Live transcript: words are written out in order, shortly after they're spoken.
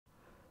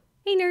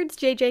Hey nerds,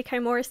 JJ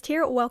Kymorist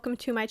here. Welcome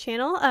to my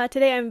channel.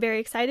 Today I'm very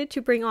excited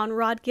to bring on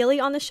Rod Gilley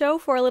on the show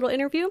for a little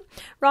interview.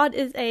 Rod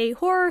is a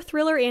horror,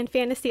 thriller, and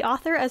fantasy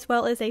author, as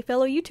well as a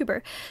fellow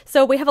YouTuber.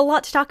 So we have a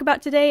lot to talk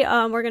about today.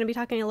 We're going to be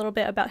talking a little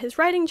bit about his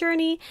writing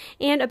journey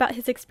and about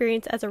his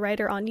experience as a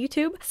writer on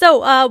YouTube.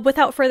 So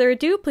without further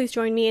ado, please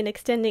join me in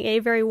extending a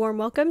very warm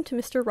welcome to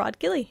Mr. Rod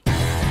Gilley.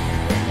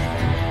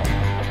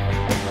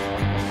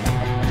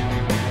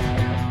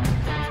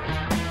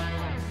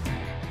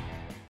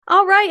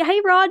 All right.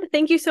 Hey, Rod.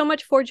 Thank you so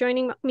much for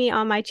joining me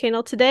on my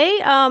channel today.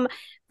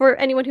 For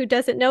anyone who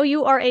doesn't know,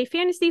 you are a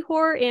fantasy,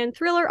 horror, and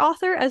thriller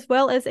author, as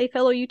well as a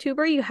fellow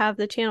YouTuber. You have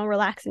the channel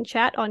Relax and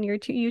Chat on your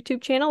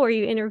YouTube channel where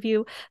you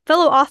interview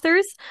fellow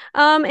authors.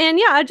 And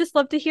yeah, I'd just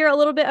love to hear a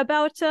little bit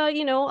about,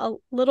 a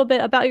little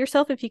bit about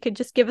yourself. If you could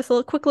just give us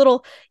a quick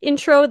little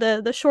intro,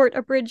 the short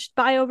abridged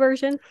bio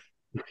version.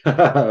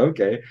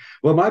 Okay.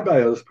 Well, my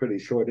bio is pretty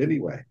short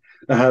anyway.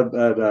 I've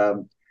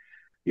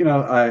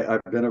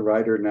been a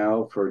writer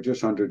now for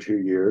just under 2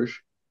 years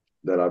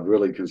that I've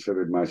really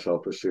considered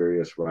myself a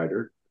serious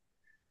writer.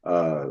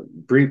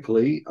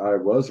 Briefly, I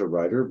was a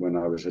writer when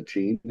I was a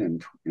teen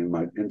and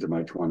into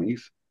my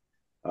 20s.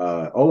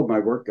 All of my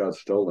work got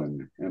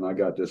stolen and I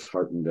got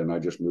disheartened and I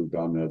just moved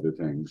on to other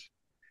things.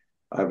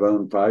 I've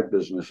owned 5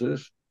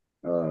 businesses.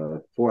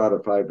 4 out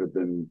of 5 have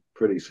been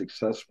pretty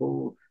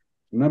successful.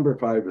 Number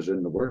 5 is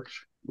in the works.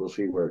 We'll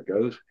see where it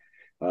goes.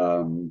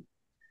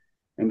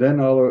 And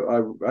then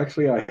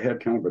I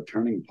had kind of a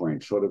turning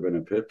point, sort of an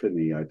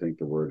epiphany, I think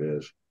the word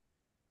is,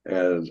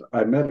 as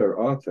I met our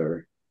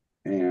author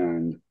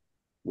and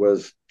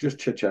was just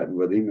chit-chatting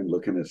with him and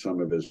looking at some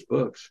of his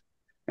books.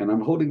 And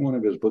I'm holding one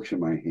of his books in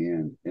my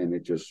hand and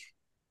it just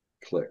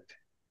clicked.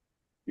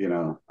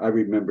 I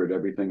remembered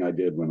everything I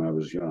did when I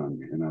was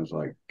young and I was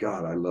like,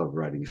 God, I love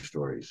writing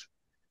stories.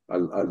 I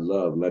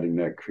love letting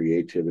that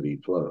creativity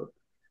flow.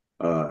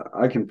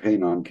 I can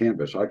paint on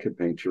canvas. I could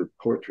paint your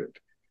portrait,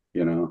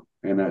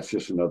 and that's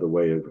just another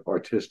way of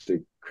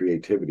artistic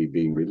creativity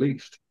being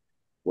released.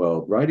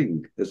 Well,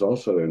 writing is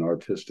also an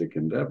artistic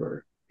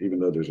endeavor, even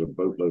though there's a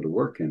boatload of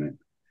work in it.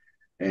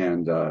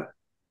 And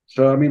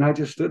I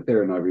just stood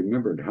there and I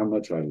remembered how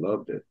much I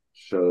loved it.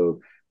 So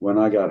when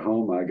I got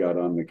home, I got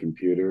on the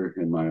computer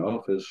in my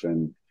office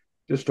and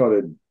just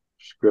started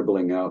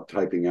scribbling out,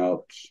 typing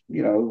out,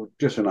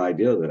 just an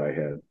idea that I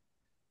had.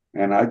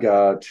 And I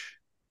got,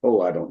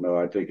 I don't know,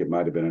 I think it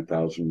might have been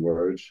 1,000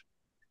 words.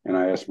 And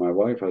I asked my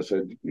wife, I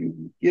said,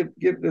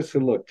 give this a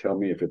look. Tell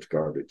me if it's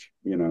garbage.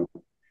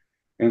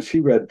 And she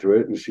read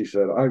through it and she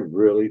said, I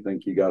really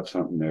think you got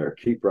something there.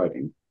 Keep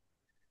writing.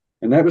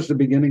 And that was the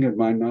beginning of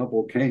my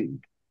novel, Cain.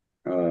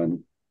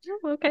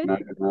 Okay.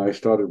 And I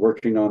started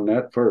working on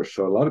that first.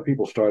 So a lot of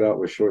people start out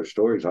with short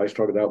stories. I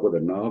started out with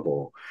a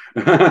novel.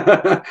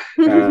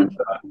 And,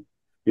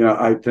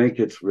 I think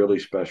it's really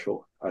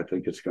special. I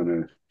think it's going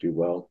to do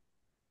well.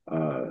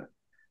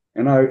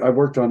 And I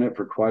worked on it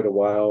for quite a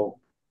while.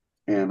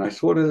 And I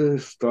sort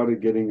of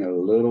started getting a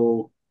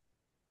little,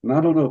 and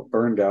I don't know if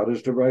burned out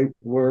is the right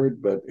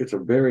word, but it's a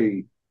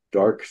very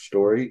dark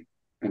story.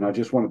 And I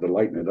just wanted to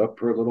lighten it up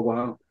for a little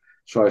while.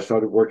 So I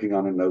started working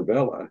on a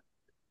novella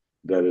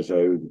that is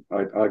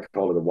I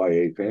call it a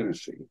YA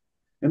fantasy.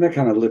 And that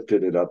kind of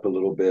lifted it up a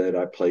little bit.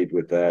 I played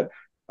with that.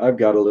 I've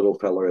got a little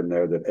fella in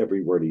there that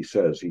every word he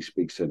says, he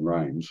speaks in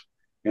rhymes.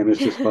 And it's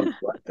just fun to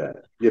write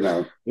that,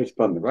 it's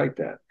fun to write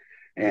that.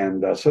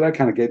 And so that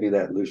kind of gave me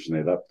that loosen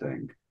it up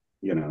thing.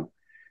 Yeah,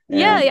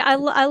 And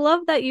I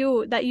love that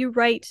you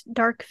write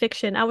dark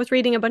fiction. I was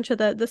reading a bunch of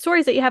the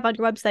stories that you have on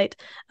your website.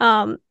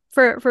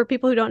 For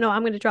people who don't know,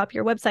 I'm going to drop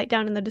your website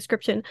down in the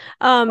description.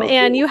 oh,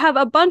 And you cool. have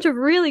a bunch of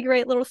really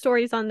great little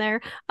stories on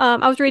there.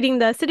 I was reading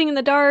the Sitting in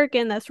the Dark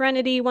and the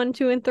Serenity 1,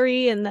 2, and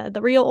 3, and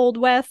the Real Old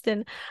West.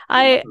 And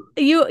I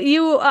feel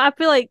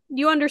like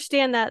you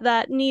understand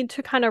that need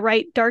to kind of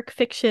write dark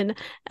fiction.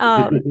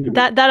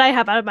 That I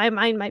have out of my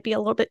mind might be a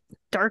little bit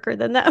darker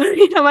than that.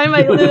 Mine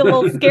might be a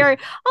little scary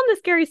on the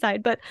scary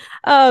side, but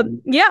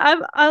yeah,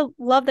 I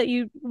love that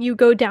you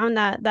go down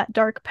that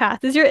dark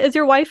path. Is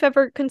your wife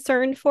ever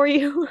concerned for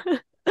you?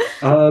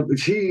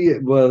 She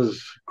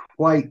was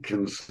quite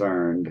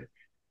concerned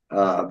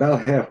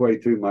about halfway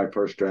through my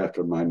first draft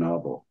of my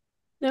novel.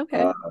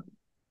 Okay. Uh,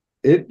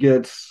 it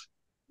gets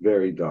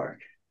very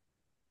dark.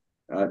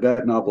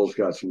 That novel's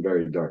got some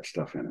very dark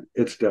stuff in it.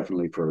 It's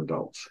definitely for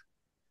adults.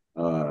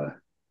 Uh,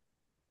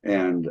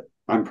 and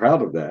I'm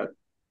proud of that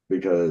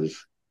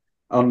because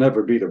I'll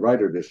never be the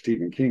writer that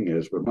Stephen King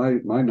is, but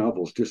my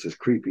novel's just as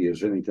creepy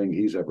as anything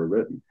he's ever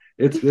written.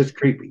 It's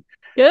creepy.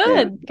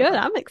 And Good.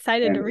 I'm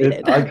excited to and read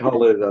it. I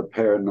call it a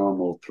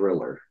paranormal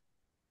thriller.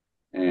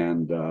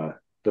 And the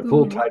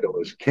full Ooh. title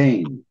is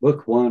Cain,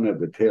 Book One of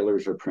the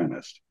Tailor's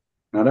Apprentice.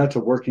 Now that's a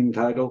working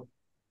title.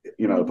 If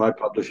Mhm. I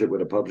publish it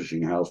with a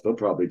publishing house, they'll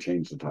probably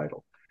change the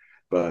title.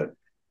 But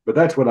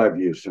that's what I've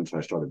used since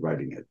I started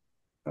writing it.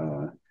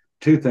 Uh,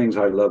 Two things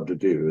I love to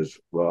do is,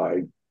 well,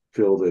 I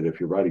feel that if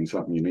you're writing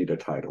something, you need a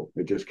title.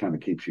 It just kind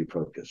of keeps you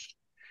focused.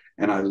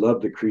 And I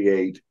love to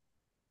create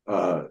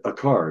a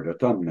card, a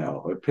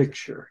thumbnail, a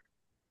picture,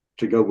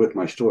 to go with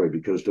my story,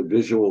 because the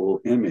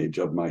visual image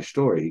of my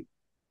story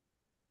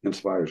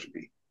inspires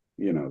me,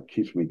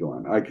 keeps me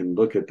going. I can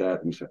look at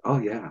that and say, oh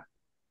yeah,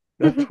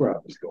 that's where I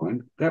was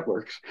going. That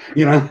works.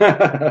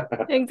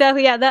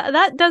 Exactly. Yeah,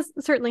 that does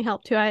certainly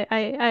help too. I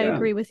Yeah.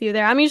 agree with you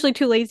there. I'm usually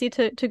too lazy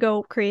to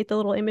go create the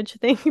little image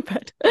thing,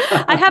 but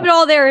I have it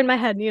all there in my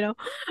head. Mhm.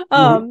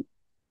 Um,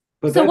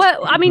 But so that's what,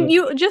 I pretty mean, much,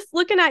 you just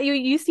looking at you,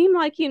 you seem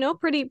like,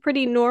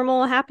 pretty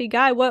normal, happy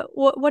guy.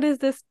 What is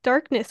this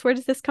darkness? Where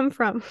does this come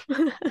from?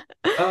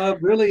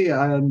 really,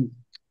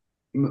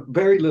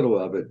 very little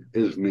of it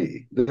is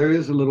me. There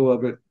is a little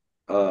of it.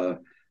 Uh,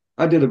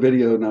 I did a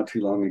video not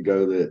too long ago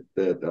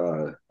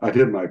that I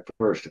did my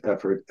first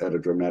effort at a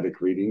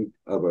dramatic reading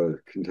of a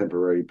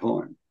contemporary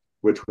poem,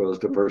 which was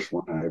the first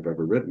one I've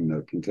ever written,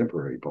 a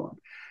contemporary poem.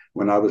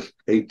 When I was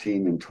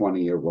 18 and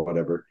 20 or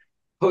whatever,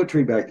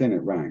 poetry back then,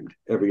 it rhymed.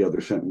 Every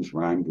other sentence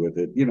rhymed with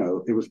it.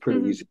 It was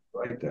pretty Mhm. easy to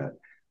write that.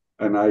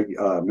 And I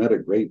met a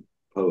great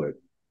poet.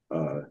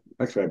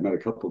 Actually, I've met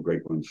a couple of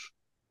great ones,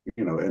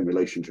 in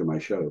relation to my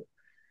show.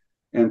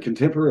 And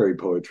contemporary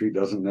poetry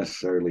doesn't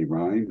necessarily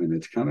rhyme, and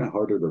it's kind of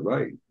harder to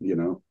write.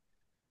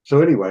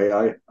 So anyway,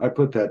 I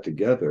put that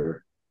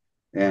together,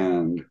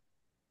 and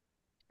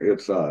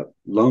it's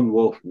Lone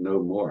Wolf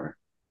No More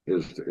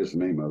is the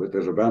name of it.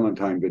 There's a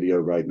Valentine video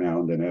right now,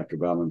 and then after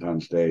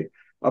Valentine's Day,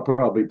 I'll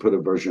probably put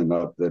a version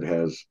up that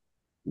has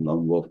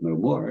Lone Wolf No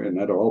More, and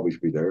that'll always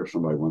be there if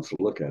somebody wants to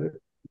look at it.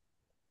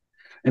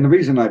 And the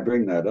reason I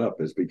bring that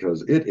up is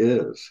because it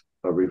is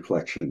a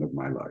reflection of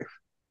my life.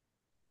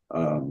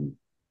 Um,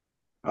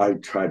 I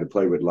try to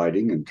play with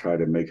lighting and try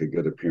to make a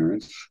good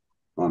appearance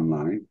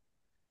online.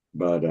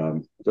 But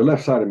the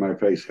left side of my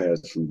face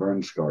has some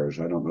burn scars.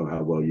 I don't know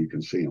how well you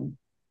can see them.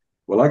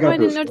 Well, I Oh, got I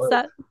didn't those notice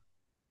scars.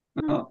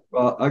 that. Oh,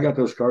 Well, I got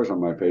those scars on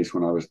my face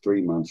when I was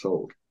 3 months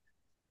old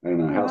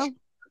in a oh house, wow.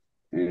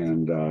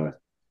 and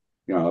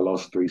I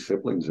lost three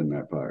siblings in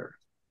that fire,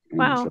 and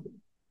so Wow.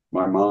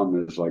 my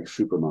mom is like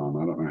super mom.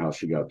 I don't know how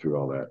she got through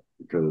all that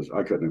because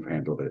I couldn't have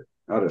handled it.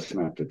 I'd have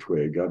snapped a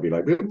twig. I'd be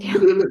like,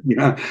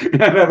 Yeah.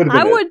 that would have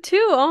I been it. would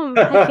too.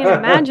 I can't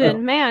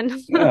imagine, man.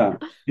 Yeah,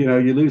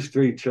 you lose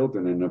three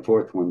children, and the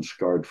fourth one's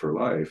scarred for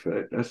life.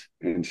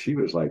 And she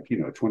was like,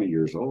 20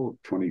 years old,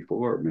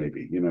 24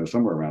 maybe,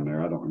 somewhere around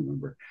there. I don't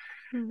remember.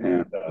 Mhm.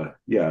 And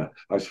yeah,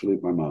 I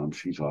salute my mom.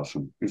 She's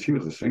awesome, and she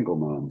was a single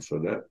mom, so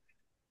that's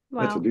a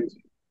Wow.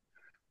 doozy.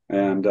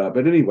 And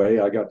but anyway,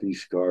 I got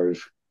these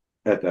scars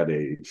at that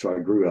age, so I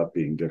grew up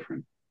being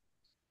different.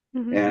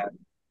 Mhm. And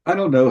I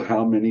don't know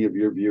how many of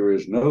your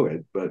viewers know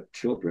it, but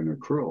children are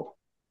cruel.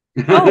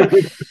 Oh, So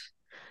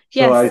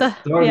yes. I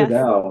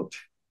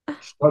Yes.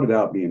 started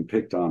out being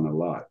picked on a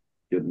lot,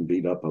 getting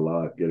beat up a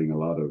lot, getting a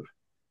lot of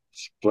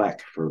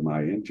flack for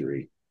my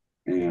injury.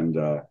 And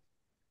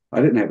I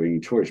didn't have any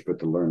choice but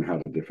to learn how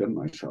to defend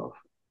myself,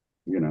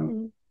 you know.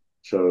 Mhm.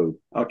 So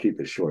I'll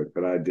keep it short,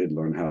 but I did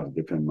learn how to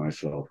defend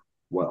myself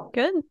well.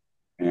 Good.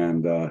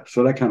 And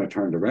so that kind of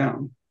turned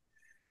around.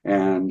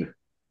 And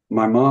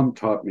my mom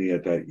taught me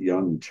at that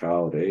young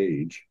child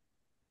age,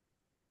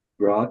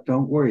 Rod,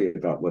 don't worry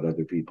about what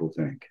other people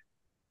think.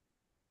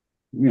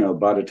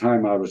 By the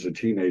time I was a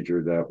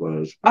teenager, that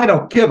was, I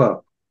don't give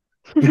a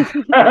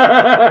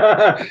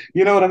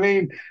you know what I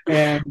mean?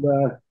 And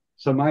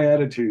so my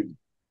attitude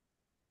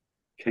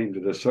came to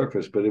the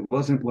surface, but it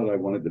wasn't what I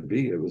wanted to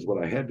be. It was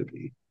what I had to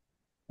be.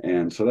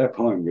 And so that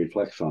poem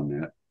reflects on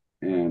that.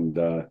 And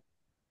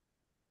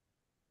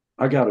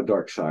I got a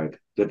dark side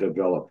that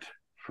developed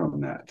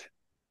from that.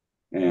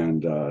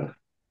 And,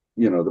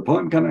 the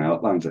poem kind of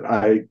outlines it.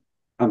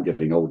 I'm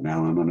getting old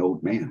now. I'm an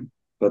old man.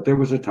 But there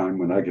was a time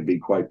when I could be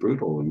quite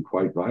brutal and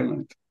quite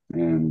violent.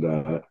 And,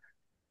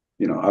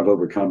 I've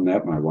overcome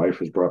that. My wife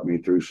has brought me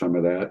through some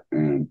of that.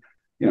 And,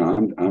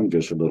 I'm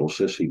just a little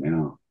sissy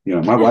now.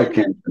 My wife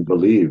can't even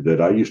believe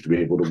that I used to be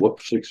able to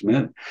whoop six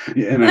men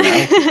in an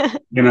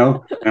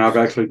hour, and I've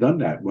actually done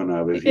that when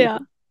I was, Yeah.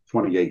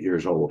 28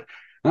 years old.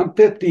 I'm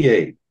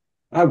 58.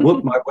 I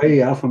whoop my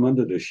way out from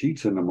under the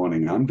sheets in the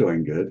morning. I'm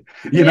doing good,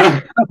 you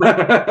Yeah.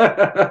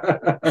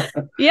 know.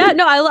 Yeah,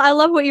 no, I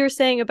love what you're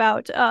saying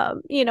about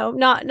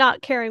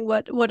not caring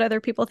what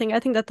other people think. I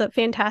think that's a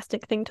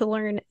fantastic thing to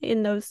learn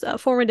in those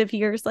formative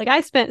years. Like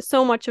I spent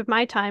so much of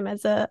my time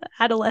as a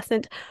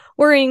adolescent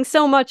worrying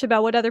so much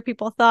about what other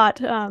people thought.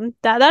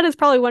 That is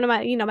probably one of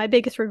my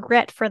biggest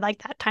regret for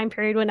like that time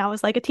period when I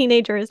was like a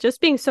teenager is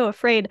just being so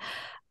afraid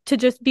to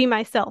just be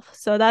myself.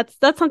 So that's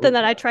something Oh,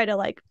 that I yeah. try to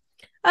like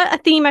a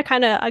theme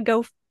I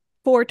go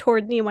for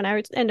toward when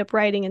I end up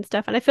writing and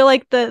stuff. And I feel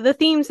like the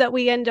themes that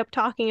we end up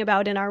talking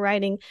about in our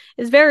writing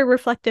is very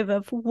reflective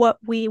of what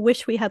we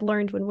wish we had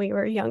learned when we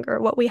were younger,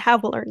 what we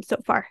have learned so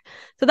far.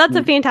 So that's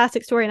a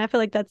fantastic story, and I feel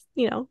like that's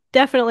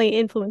definitely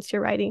influenced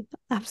your writing,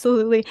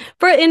 absolutely,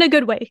 for in a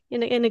good way,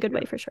 in a good Yeah.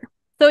 way for sure.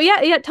 So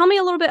yeah, tell me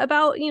a little bit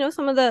about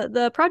some of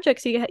the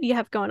projects you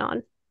have going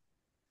on.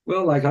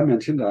 Well, like I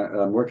mentioned,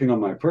 I'm working on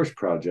my first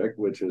project,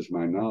 which is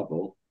my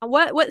novel.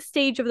 What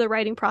stage of the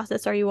writing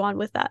process are you on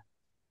with that?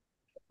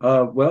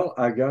 Well,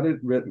 I got it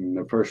written,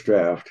 the first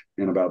draft,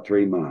 in about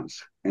 3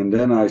 months. And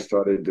then I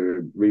started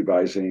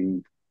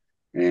revising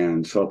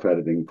and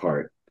self-editing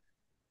part.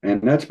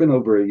 And that's been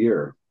over a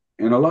year.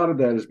 And a lot of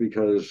that is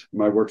because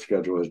my work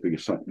schedule has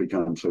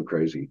become so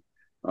crazy.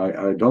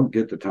 I don't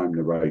get the time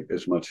to write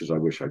as much as I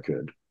wish I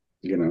could,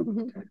 you know.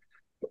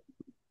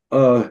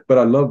 Mm-hmm. But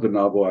I love the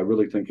novel. I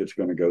really think it's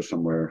going to go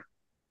somewhere.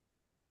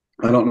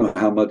 I don't know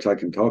how much I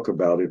can talk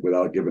about it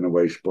without giving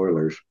away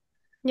spoilers.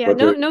 Yeah, But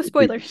no, no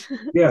spoilers.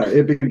 yeah,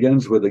 it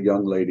begins with a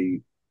young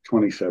lady,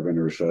 27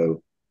 or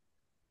so,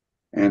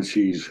 and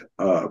she's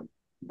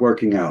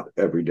working out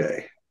every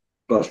day,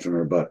 busting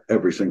her butt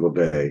every single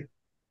day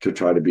to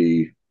try to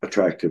be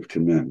attractive to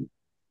men.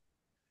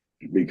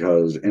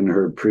 Because in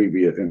her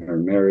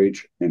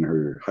marriage, in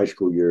her high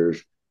school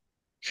years,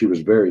 she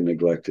was very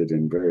neglected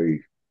and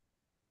very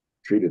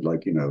treated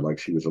like, like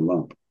she was a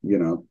lump,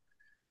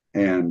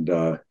 And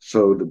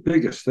so the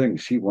biggest thing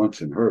she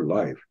wants in her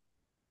life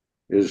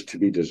is to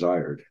be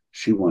desired.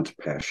 She wants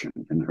passion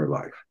in her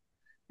life.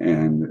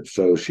 And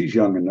so she's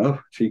young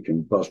enough, she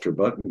can bust her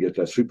butt and get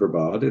that super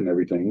bod and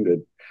everything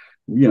that,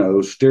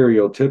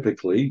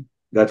 stereotypically,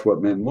 that's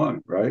what men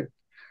want, right?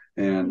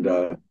 And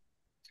Mm-hmm.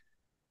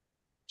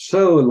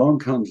 so along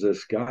comes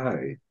this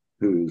guy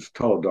who's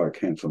tall, dark,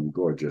 handsome,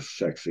 gorgeous,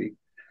 sexy,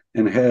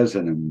 and has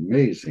an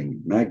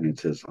amazing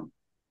magnetism.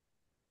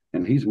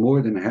 And he's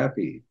more than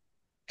happy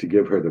to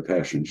give her the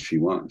passion she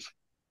wants,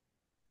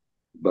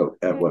 but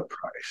at Okay. what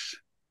price?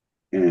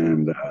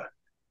 And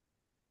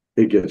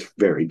it gets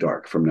very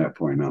dark from that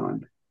point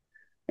on.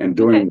 And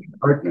during Okay. the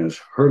darkness,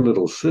 her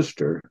little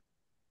sister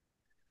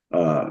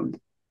um,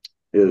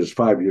 is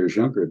 5 years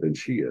younger than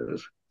she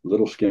is.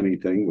 Little skinny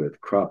thing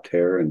with cropped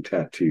hair and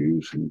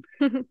tattoos, and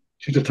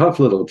she's a tough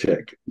little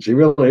chick. She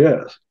really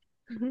is.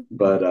 Mm-hmm.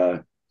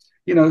 But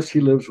she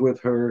lives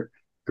with her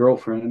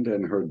girlfriend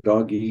and her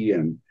doggy,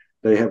 and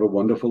they have a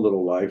wonderful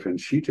little life. And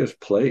she just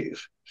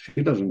plays.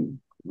 She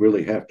doesn't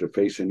really have to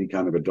face any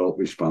kind of adult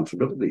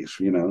responsibilities.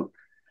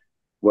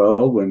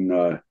 Well, when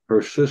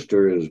her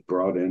sister is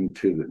brought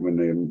when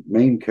the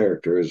main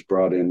character is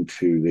brought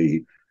into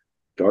the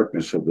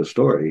darkness of the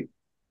story,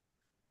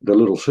 the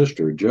little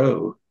sister,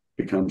 Jo,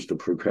 becomes the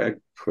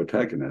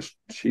protagonist.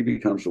 She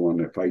becomes the one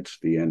that fights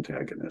the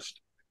antagonist.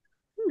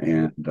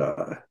 And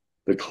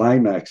the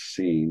climax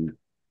scene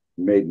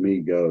made me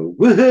go,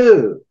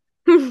 woohoo!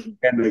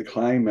 And the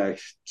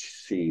climax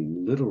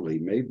scene literally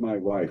made my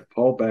wife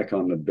fall back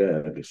on the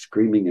bed,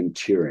 screaming and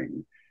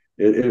cheering.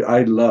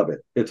 I love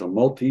it. It's a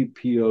multi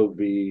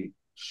POV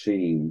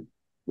scene,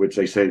 which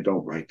they say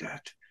don't write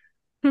that,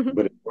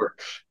 but it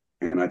works.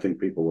 And I think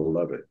people will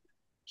love it.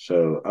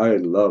 So I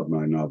love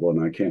my novel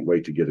and I can't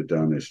wait to get it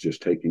done. It's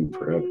just taking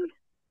forever.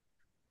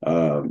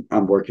 Yay.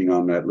 I'm working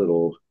on that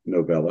little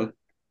novella.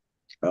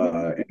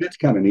 Mm-hmm. And it's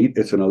kind of neat.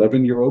 It's an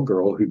 11-year-old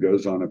girl who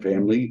goes on a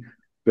family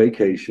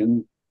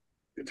vacation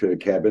to a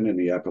cabin in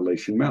the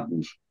Appalachian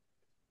Mountains.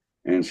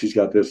 And she's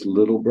got this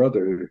little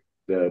brother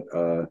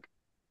that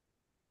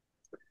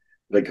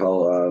they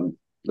call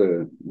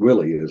the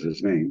Willie is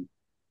his name.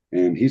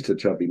 And he's the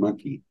chubby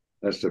monkey.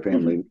 That's the Mm-hmm.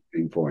 family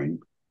name for him.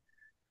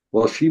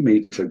 Well, she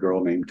meets a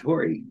girl named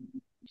Tori.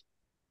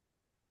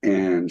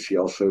 And she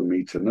also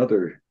meets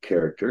another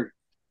character,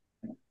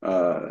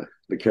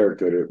 the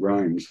character that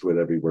rhymes with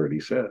every word he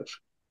says.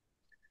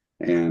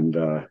 And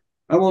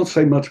I won't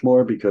say much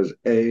more because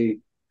it'd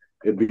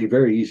be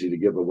very easy to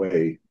give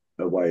away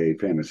a YA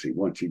fantasy.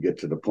 Once you get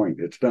to the point,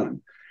 it's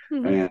done.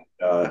 Mm-hmm.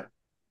 And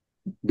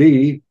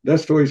B, that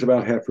story's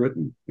about half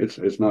written.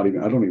 It's not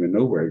even, I don't even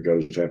know where it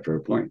goes after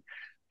a point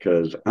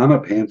because I'm a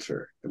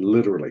pantser,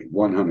 literally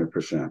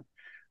 100%.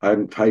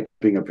 I'm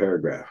typing a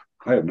paragraph.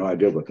 I have no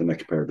idea what the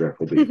next paragraph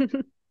will be.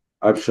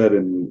 I've said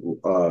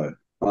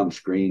on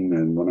screen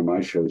in one of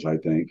my shows, I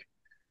think,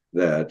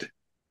 that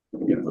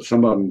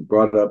someone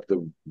brought up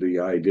the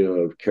idea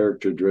of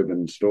character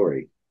driven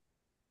story.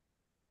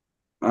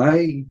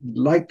 I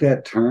like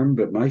that term,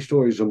 but my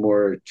stories are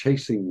more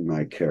chasing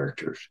my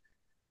characters.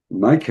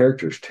 My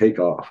characters take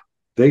off.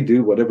 They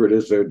do whatever it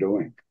is they're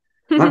doing.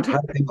 I'm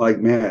typing like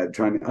mad,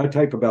 I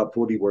type about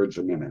 40 words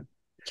a minute.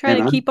 Trying And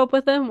to I'm keep up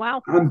with them.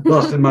 Wow. I'm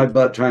busting my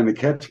butt trying to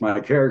catch my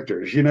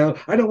characters. I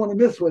don't want to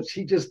miss what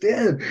she just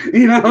did,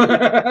 and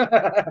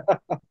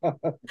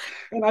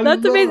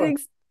That's amazing.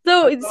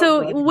 I love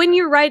So writing when that.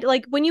 you write,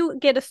 like when you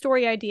get a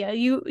story idea,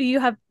 you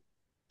have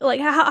like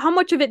how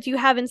much of it do you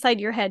have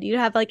inside your head? Do you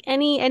have like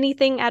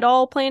anything at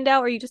all planned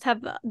out, or you just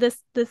have this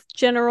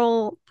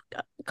general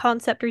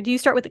concept, or do you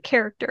start with a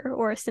character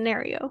or a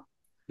scenario?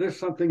 There's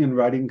something in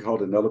writing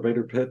called an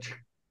elevator pitch.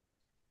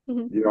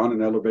 Hmm. You're on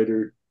an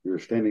elevator, you're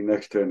standing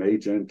next to an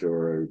agent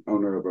or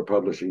owner of a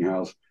publishing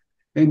house,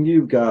 and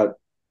you've got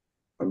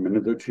a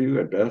minute or two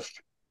at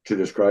best to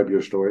describe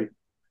your story.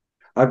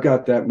 I've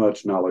got that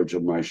much knowledge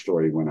of my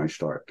story when I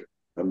start,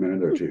 a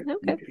minute or two.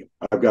 Okay.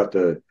 I've got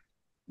the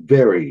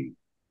very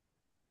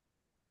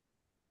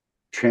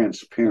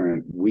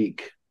transparent,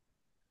 weak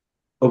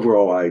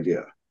overall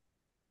idea.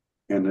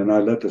 And then I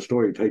let the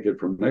story take it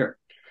from there.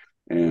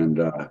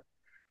 And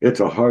it's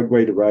a hard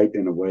way to write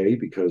in a way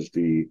because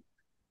the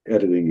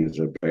editing is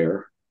a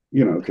bear,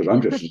 because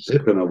I'm just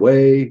zipping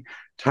away,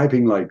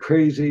 typing like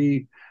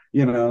crazy.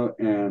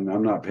 and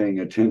I'm not paying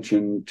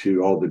attention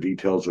to all the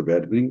details of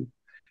editing.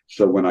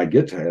 So when I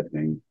get to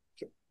editing,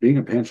 being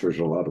a pantser is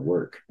a lot of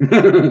work.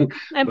 I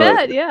But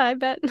bet. Yeah, I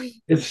bet.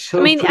 it's I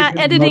so mean, freaking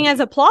editing much. as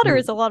a plotter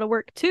is a lot of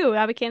work too.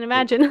 I can't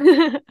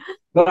imagine.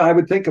 But I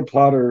would think a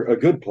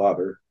good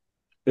plotter,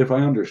 if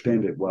I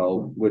understand it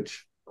well,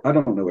 which I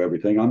don't know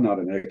everything, I'm not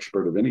an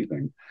expert of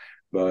anything,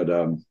 but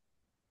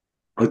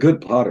a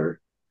good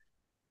plotter,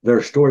 their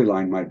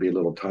storyline might be a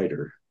little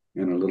tighter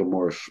and a little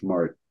more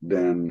smart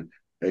than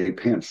a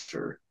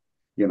pantser.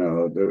 A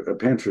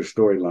pantser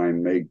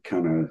storyline may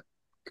kind of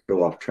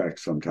go off track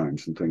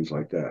sometimes and things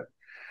like that.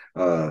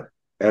 Uh,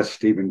 as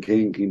Stephen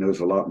King, he knows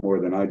a lot more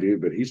than I do,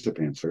 but he's the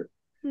pantser,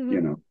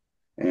 you Mhm. know,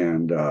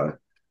 and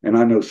and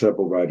I know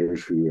several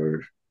writers who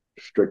are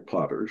strict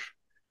plotters.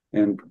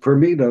 And for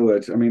me, though,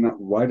 I mean,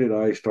 why did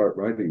I start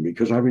writing?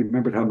 Because I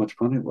remembered how much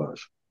fun it was.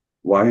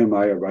 Why am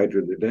I a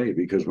writer today?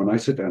 Because when I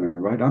sit down and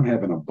write, I'm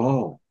having a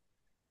ball,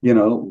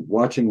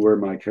 watching where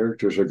my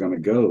characters are going to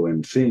go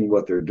and seeing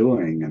what they're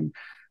doing and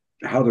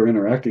how they're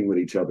interacting with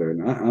each other.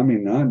 And I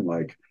mean, I'm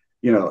like,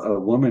 a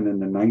woman in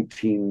the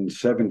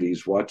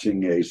 1970s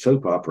watching a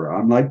soap opera.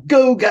 I'm like,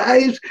 go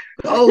guys.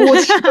 Oh,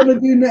 what's she going to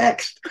do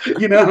next? I'm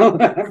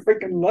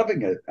freaking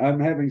loving it. I'm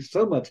having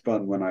so much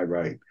fun when I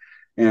write.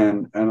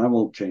 And I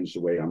won't change the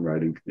way I'm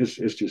writing. It's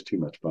just too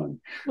much fun.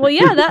 Well,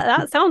 yeah,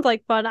 that sounds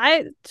like fun.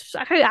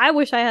 I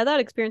wish I had that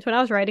experience when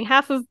I was writing.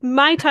 Half of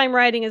my time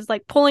writing is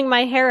like pulling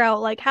my hair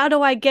out. Like, how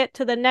do I get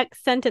to the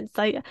next sentence?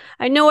 I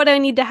know what I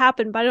need to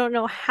happen, but I don't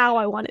know how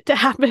I want it to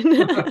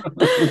happen.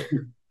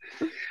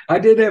 I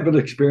did have an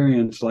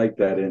experience like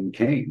that in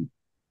Kane,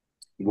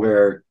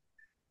 where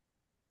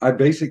I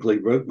basically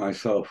wrote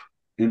myself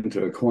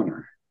into a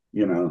corner,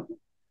 you know,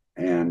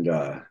 and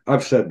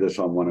I've said this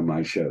on one of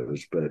my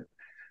shows, but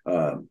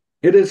uh,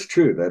 it is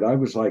true that I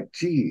was like,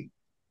 gee,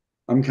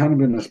 I'm kind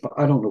of in a spot.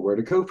 I don't know where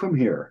to go from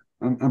here.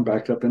 I'm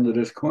backed up into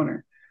this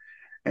corner.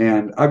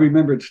 And I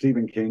remembered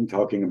Stephen King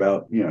talking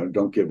about,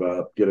 don't give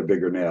up, get a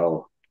bigger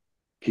nail,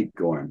 keep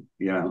going.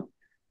 Mhm.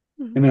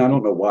 And I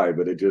don't know why,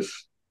 but it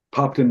just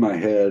popped in my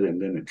head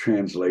and then it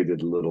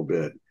translated a little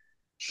bit.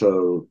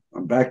 So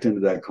I'm backed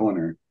into that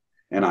corner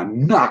and I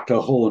knocked a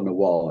hole in the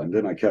wall and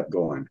then I kept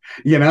going.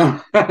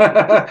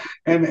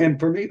 And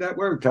for me that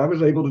worked. I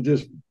was able to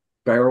just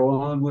barrel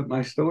on with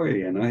my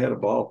story and I had a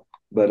ball.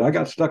 But I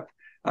got stuck.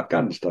 I've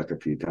gotten stuck a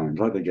few times.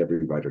 I think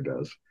every writer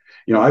does.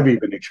 I've Mhm.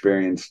 even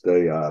experienced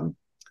the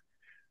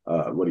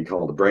what do you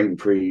call the brain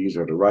freeze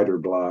or the writer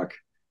block,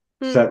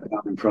 Mm, sat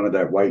down in front of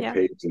that white yeah.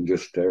 page and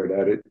just stared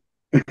at it.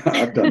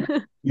 I've done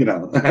that.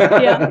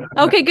 Yeah.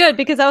 Okay, good,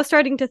 because I was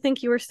starting to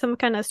think you were some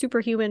kind of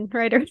superhuman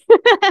writer.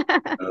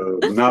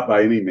 Not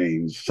by any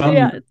means.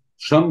 Yeah.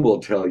 Some will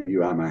tell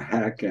you I'm a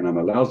hack and I'm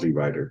a lousy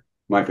writer.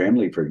 My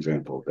family, for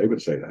example, they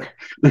would say Well,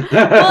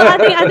 I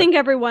that.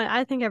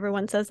 think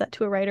everyone says that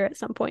to a writer at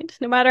some point,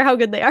 no matter how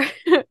good they are.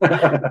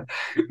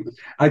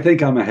 I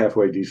think I'm a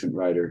halfway decent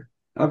writer.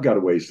 I've got a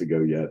ways to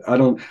go yet.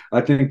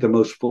 I think the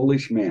most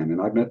foolish man,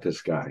 and I've met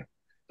this guy,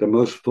 the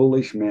most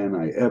foolish man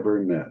I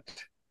ever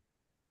met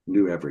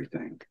knew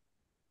everything.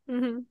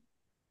 Hmm.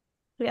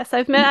 Yes,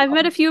 And I've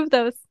met a few of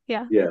those.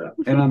 Yeah. yeah,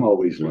 and I'm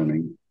always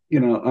learning.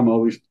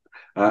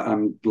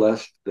 I'm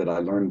blessed that I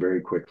learn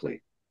very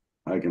quickly.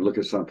 I can look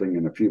at something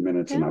in a few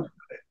minutes and Yeah.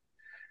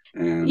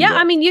 I've Yeah, and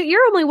I mean,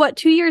 you're only what,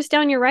 2 years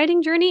down your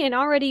writing journey, and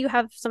already you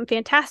have some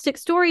fantastic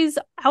stories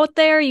out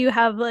there. You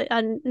have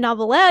a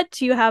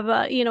novelette, you have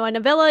a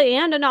novella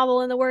and a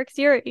novel in the works.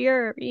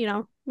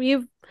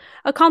 You've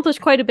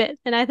accomplished quite a bit,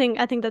 and I think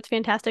that's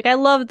fantastic. I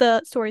love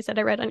the stories that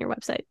I read on your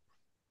website.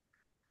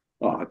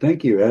 oh,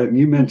 thank you.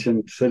 You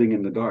mentioned sitting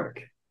in the dark.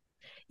 That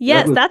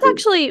Yes, that's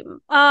actually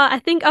I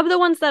think of the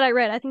ones that I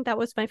read, I think that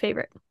was my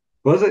favorite.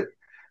 was it.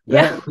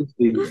 Yeah. That was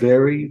the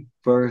very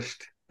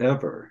first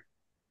ever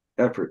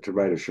effort to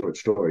write a short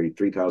story,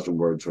 3,000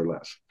 words or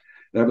less.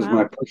 That was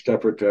my Wow. first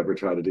effort to ever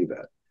try to do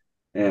that,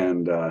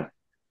 and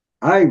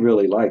I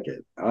really like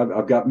it.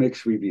 I've got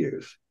mixed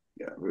reviews.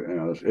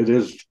 Yeah, it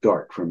is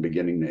dark from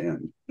beginning to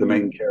end. The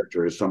main Hmm.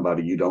 character is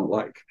somebody you don't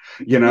like,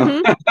 you know.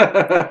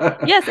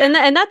 Hmm. Yes,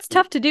 and that's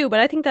tough to do, but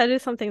I think that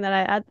is something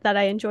that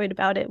I enjoyed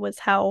about it, was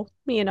how,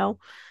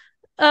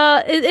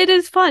 it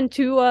is fun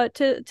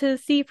to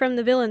see from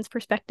the villain's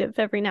perspective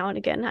every now and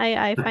again.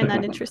 I find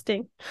that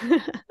interesting.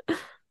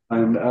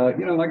 And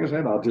like I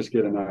said, I'll just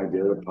get an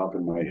idea to pop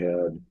in my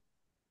head.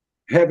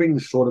 Having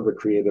sort of a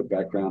creative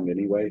background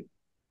anyway,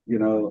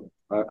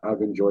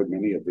 I've enjoyed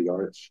many of the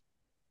arts.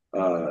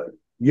 Uh,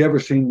 you ever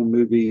seen the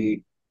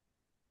movie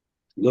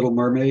Little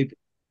Mermaid?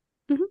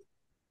 Mhm.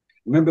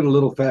 Remember the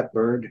little fat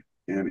bird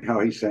and how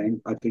he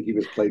sang? I think he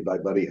was played by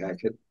Buddy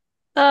Hackett.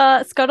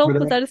 Scuttle, was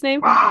Remember that his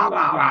name?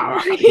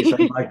 that? He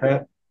sang like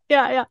that.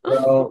 Yeah, yeah.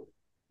 Well,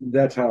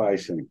 that's how I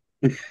sing.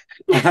 I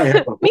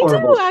have a Me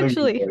horrible too,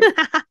 singing actually. voice,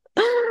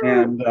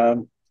 and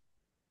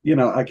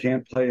I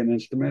can't play an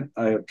instrument.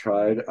 I have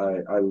tried.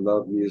 I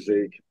love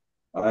music.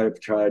 I've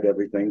tried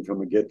everything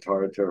from a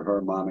guitar to a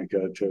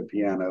harmonica to a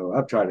piano.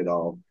 I've tried it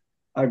all.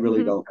 I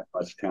really Hmm. don't have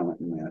much talent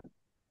in that.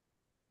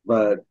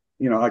 But,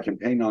 I can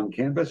paint on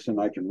canvas and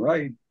I can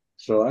write.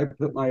 So I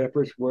put my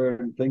efforts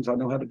where things I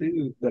know how to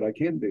do that I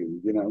can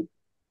do, you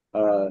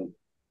know.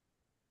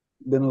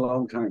 Been a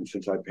long time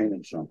since I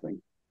painted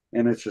something.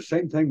 And it's the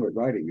same thing with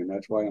writing, and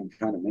that's why I'm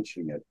kind of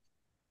mentioning it.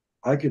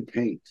 I could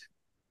paint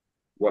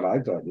what I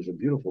thought was a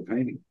beautiful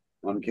painting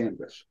on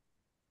canvas,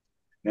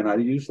 and I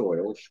used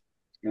oils,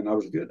 and I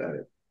was good at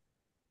it.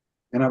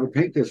 And I would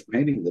paint this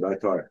painting that I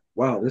thought,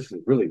 wow, this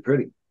is really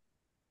pretty.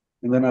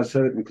 And then I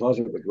set it in the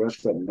closet with the rest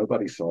of them.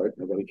 Nobody saw it,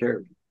 nobody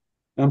cared.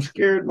 I'm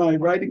scared my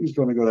writing is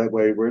going to go that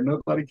way where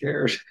nobody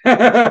cares.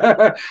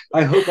 I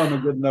hope I'm a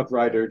good enough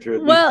writer to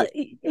at least Well,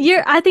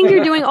 get I think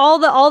you're doing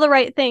all the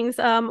right things.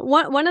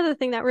 One of the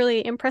thing that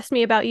really impressed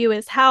me about you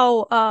is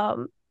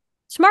how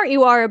smart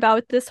you are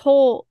about this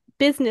whole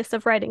business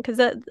of writing. Because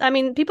I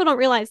mean, people don't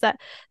realize that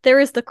there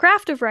is the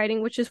craft of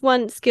writing, which is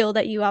one skill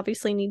that you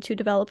obviously need to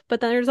develop, but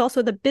then there's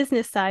also the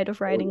business side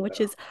of oh, writing, which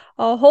yeah. is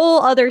a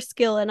whole other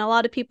skill, and a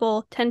lot of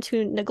people tend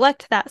to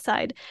neglect that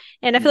side.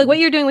 And I feel like what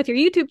Mhm. you're doing with your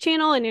YouTube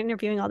channel and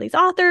interviewing all these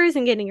authors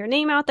and getting your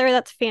name out there,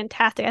 that's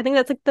fantastic. I think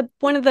that's like the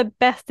one of the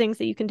best things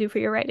that you can do for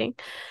your writing.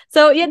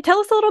 So yeah, tell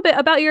us a little bit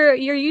about your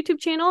YouTube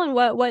channel and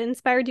what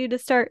inspired you to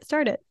start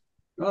it.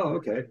 Oh,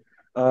 okay.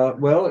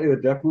 Well,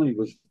 it definitely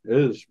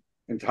is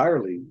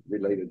entirely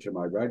related to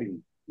my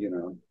writing, you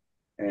know.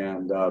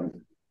 And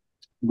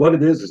what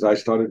it is I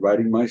started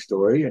writing my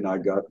story, and I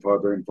got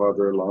farther and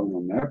farther along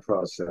on that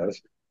process.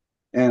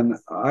 And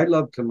I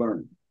love to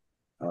learn.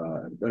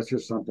 That's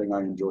just something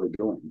I enjoy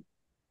doing.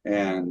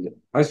 And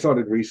I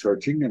started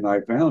researching, and I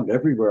found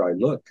everywhere I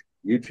looked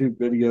YouTube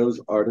videos,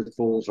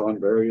 articles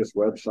on various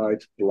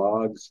websites,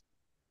 blogs.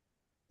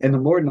 And the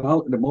more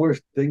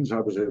things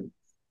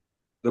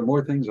the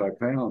more things I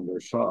found or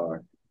saw,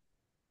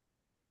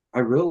 I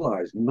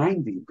realized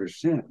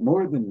 90%,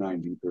 more than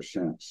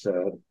 90%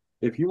 said,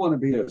 if you want to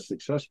be a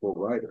successful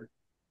writer,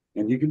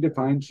 and you can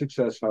define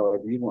success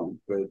however you want,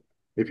 but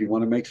if you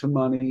want to make some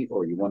money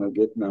or you want to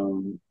get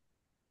known,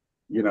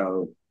 you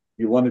know,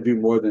 you want to do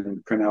more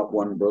than print out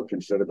one book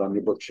instead of on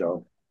your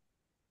bookshelf.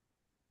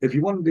 If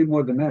you want to do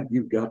more than that,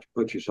 you've got to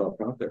put yourself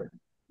out there.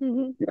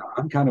 Mm-hmm. You know,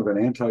 I'm kind of an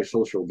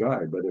antisocial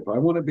guy, but if I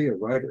want to be a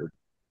writer,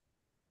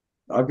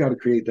 I've got to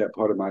create that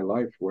part of my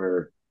life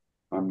where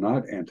I'm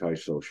not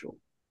antisocial,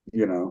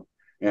 you know,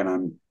 and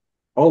I'm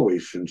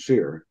always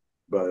sincere,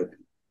 but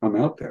I'm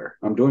out there.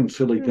 I'm doing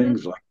silly Mm-hmm.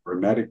 things like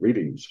dramatic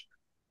readings,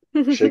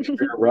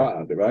 Shakespeare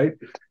Rod, right?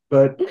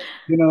 But,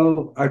 you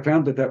know, I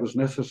found that that was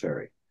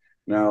necessary.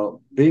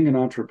 Now, being an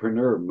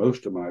entrepreneur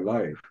most of my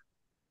life,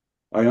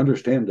 I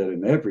understand that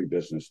in every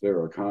business there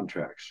are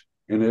contracts.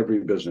 In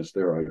every business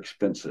there are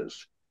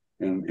expenses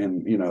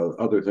and you know,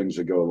 other things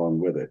that go along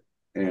with it.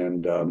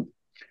 And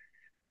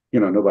you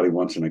know, nobody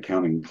wants an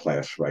accounting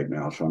class right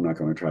now, so I'm not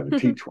going to try to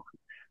teach one.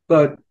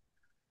 But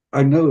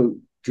I know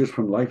just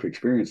from life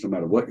experience, no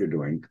matter what you're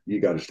doing, you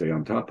got to stay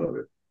on top of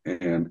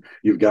it. And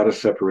you've got to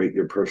separate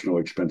your personal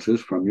expenses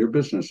from your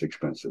business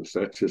expenses.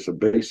 That's just a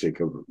basic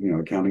of, you know,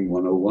 accounting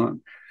 101.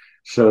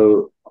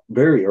 So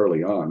very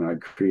early on, I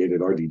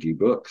created RDG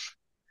Books,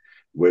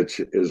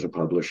 which is a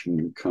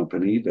publishing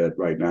company that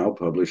right now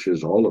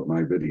publishes all of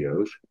my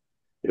videos.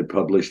 It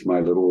published my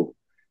little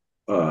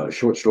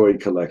short story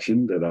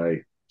collection that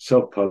I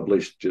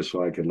self-published just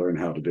so I could learn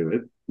how to do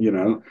it, you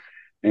know.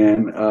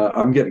 And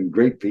I'm getting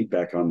great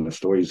feedback on the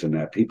stories in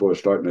that. People are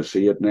starting to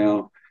see it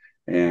now,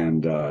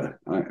 and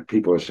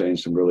people are saying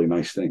some really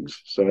nice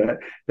things. So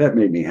that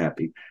made me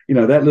happy. You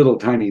know, that little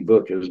tiny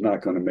book is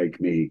not going to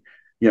make me.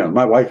 You know,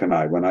 my wife and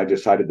I, when I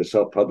decided to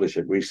self-publish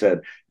it, we said,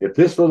 if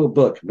this little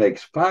book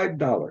makes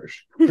 $5,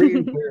 free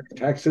and clear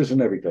taxes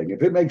and everything,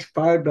 if it makes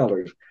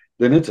 $5,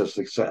 then it's a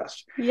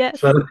success.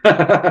 Yes. So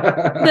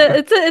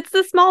It's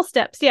the small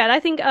steps. Yeah, and I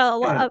think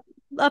yeah.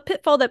 a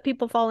pitfall that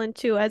people fall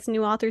into as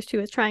new authors too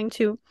is trying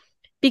to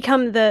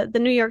become the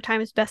New York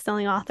Times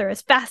bestselling author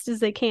as fast as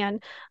they can.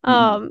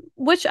 Mhm.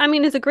 Which I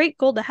mean is a great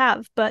goal to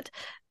have, but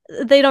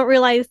they don't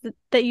realize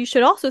that you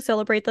should also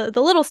celebrate the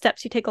little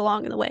steps you take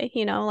along in the way.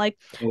 You know, like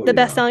Oh the yeah.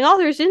 best-selling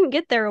authors didn't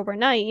get there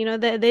overnight. You know,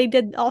 they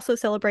did also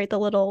celebrate the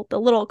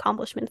little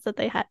accomplishments that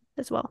they had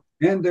as well.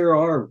 And there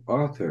are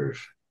authors,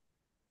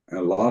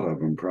 a lot of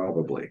them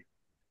probably,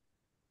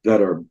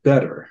 that are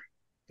better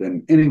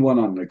than anyone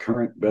on the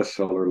current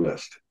bestseller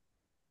list.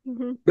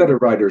 Mm-hmm. Better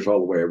writers all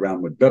the way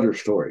around with better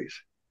stories.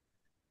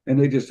 And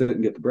they just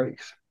didn't get the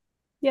breaks.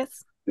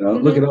 Yes. You know,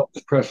 look Mm-hmm. at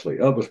Elvis Presley.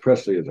 Elvis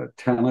Presley is a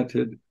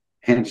talented,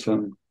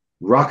 handsome,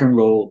 rock and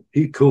roll.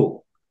 He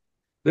cool.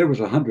 There was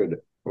 100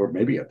 or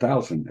maybe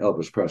 1,000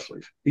 Elvis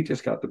Presleys. He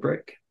just got the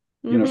break.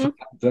 You know, Mm-hmm.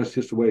 sometimes that's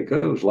just the way it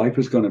goes. Life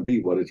is going to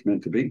be what it's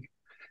meant to be.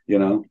 You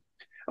know,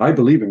 I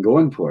believe in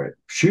going for it.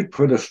 Shoot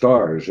for the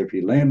stars. If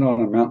you land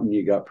on a mountain,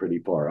 you got pretty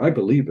far. I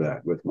believe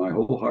that with my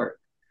whole heart.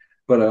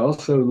 But I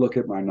also look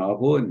at my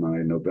novel and my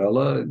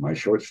novella and my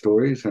short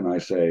stories, and I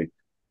say,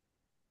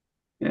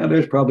 yeah,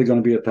 there's probably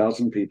going to be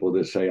 1,000 people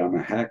that say I'm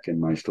a hack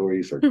and my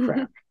stories are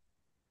crap.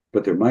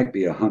 But there might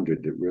be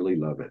 100 that really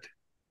love it.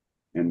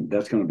 And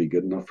that's going to be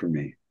good enough for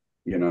me.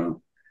 You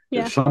know, if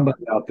Yeah.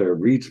 somebody out there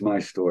reads my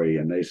story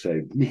and they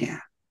say, man,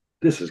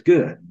 this is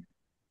good,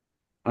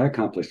 I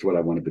accomplished what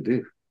I wanted to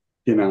do.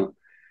 You know,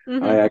 I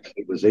Hmm.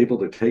 actually was able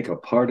to take a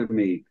part of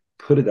me,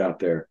 put it out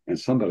there, and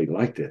somebody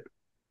liked it.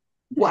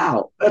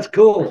 Wow, that's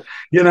cool.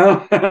 You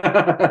know,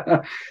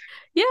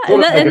 Yeah, sort of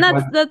like and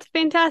if I, that's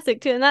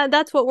fantastic too. And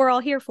that's what we're all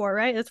here for,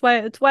 right? That's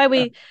why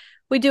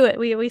we do it.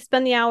 We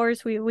spend the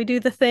hours, we do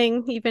the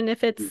thing, even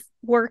if it's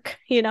work,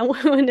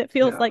 when it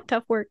feels yeah. like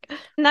tough work.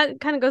 And that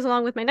kind of goes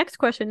along with my next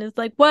question is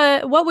like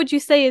what would you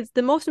say is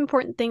the most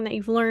important thing that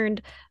you've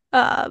learned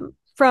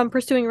from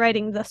pursuing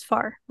writing thus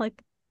far?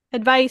 Like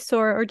advice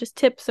or just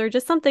tips or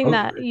just something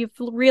that Okay. you've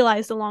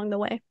realized along the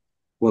way.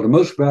 Well, the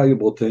most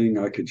valuable thing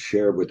I could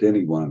share with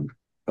anyone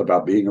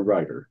about being a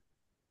writer,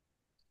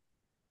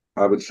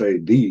 I would say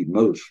the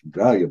most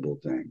valuable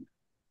thing,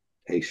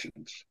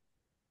 patience.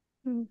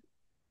 Mm,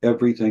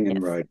 Everything in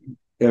yes. writing,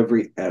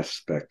 every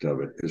aspect of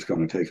it is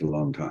going to take a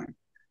long time.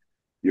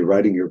 You're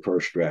writing your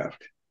first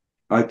draft.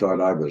 I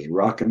thought I was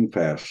rocking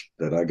fast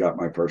that I got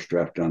my first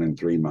draft done in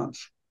 3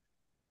 months.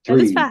 That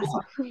is 3 months.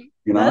 fast. I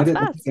That's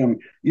didn't. fast.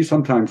 You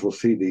sometimes will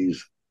see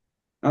these.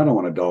 I don't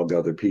want to dog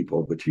other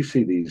people, but you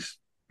see these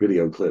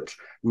video clips.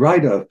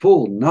 Write a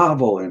full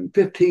novel in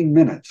 15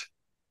 minutes.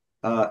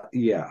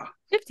 Yeah.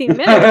 15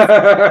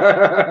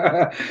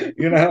 minutes.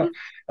 you know,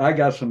 I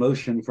got some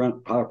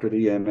oceanfront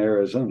property in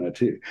Arizona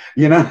too.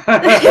 You know,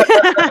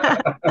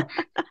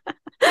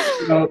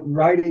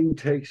 writing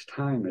takes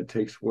time. It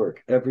takes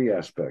work. Every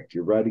aspect.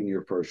 You're writing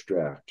your first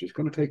draft. It's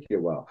going to take you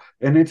a while,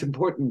 and it's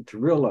important to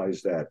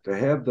realize that to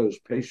have those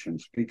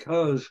patience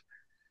because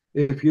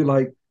if you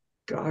like,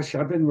 gosh,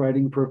 I've been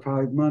writing for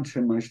 5 months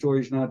and my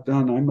story's not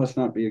done. I must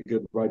not be a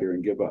good writer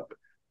and give up.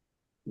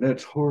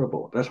 That's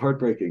horrible. That's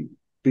heartbreaking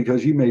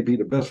because you may be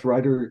the best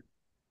writer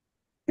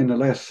in the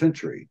last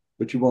century,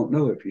 but you won't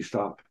know if you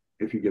stop,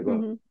 if you give up.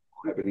 Hmm. You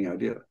don't have any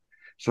idea.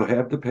 So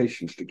have the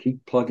patience to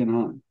keep plugging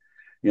on,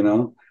 you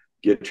know,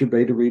 get your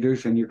beta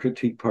readers and your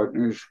critique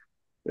partners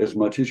as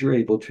much as you're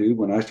able to.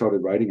 When I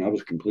started writing, I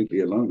was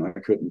completely alone. I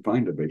couldn't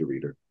find a beta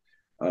reader.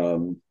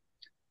 Um,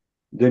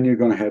 then you're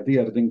going to have the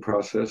editing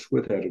process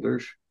with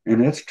editors,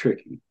 and that's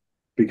tricky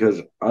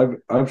because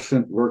I've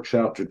sent works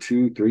out to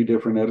 2, 3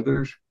 different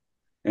editors,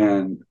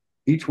 and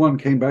each one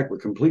came back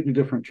with completely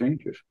different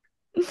changes.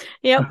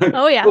 Yep.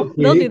 Oh yeah, they'll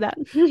do Okay, that.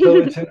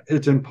 so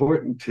it's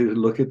important to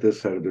look at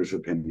this editor's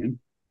opinion,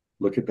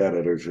 look at that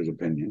editor's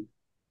opinion,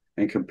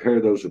 and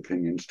compare those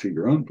opinions to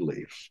your own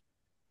beliefs,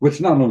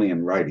 which not only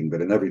in writing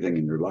but in everything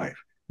in your life.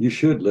 You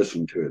should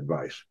listen to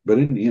advice, but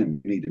in the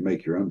end, you need to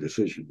make your own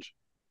decisions.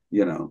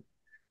 You know,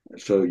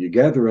 so you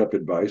gather up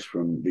advice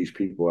from these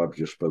people I've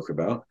just spoke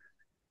about,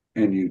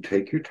 and you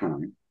take your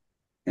time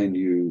and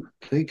you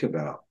think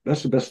about.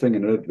 That's the best thing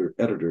an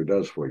editor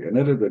does for you. An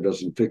editor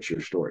doesn't fix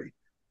your story.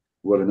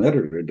 What an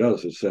editor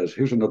does is says,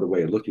 "Here's another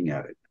way of looking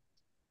at it,"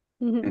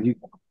 Hmm. and you,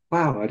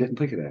 wow, I didn't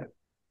think of that.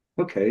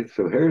 Okay,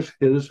 so here's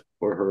his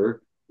or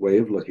her way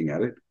of looking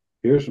at it.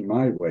 Here's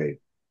my way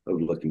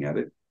of looking at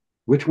it.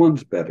 Which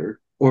one's better?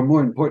 Or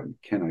more important,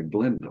 can I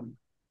blend them?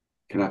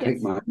 Can I take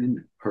Yes. mine and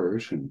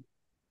hers and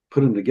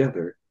put them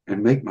together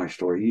and make my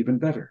story even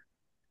better?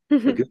 A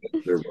good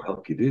editor will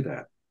help you do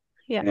that.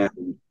 Yeah.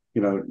 And,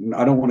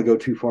 I don't want to go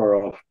too far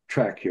off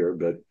track here,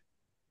 but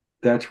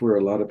that's where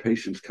a lot of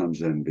patience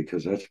comes in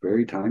because that's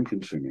very time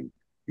consuming,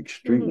 Hmm.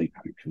 extremely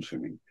time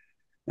consuming.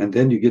 And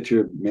then you get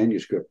your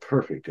manuscript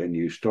perfect and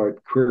you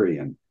start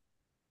querying.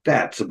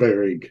 That's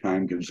very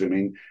time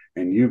consuming.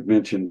 And you've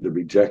mentioned the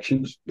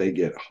rejections, they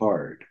get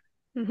hard.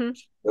 Hmm.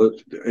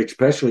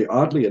 Especially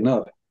oddly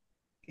enough,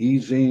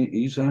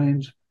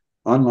 e-zines,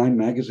 online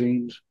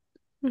magazines,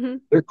 Hmm.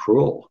 they're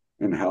cruel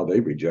in how they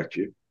reject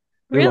you.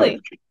 They're like,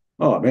 Really?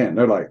 oh man,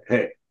 they're like,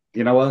 hey,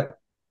 you know what?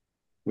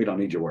 We don't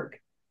need your work.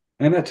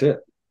 And that's it.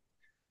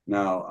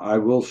 Now, I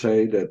will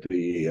say that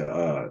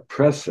the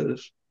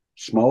presses,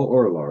 small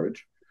or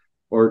large,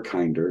 are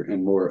kinder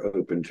and more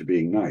open to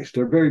being nice.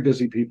 They're very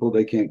busy people.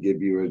 They can't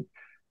give you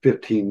a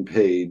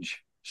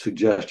 15-page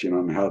suggestion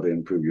on how to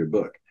improve your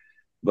book.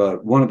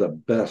 But one of the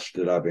best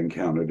that I've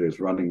encountered is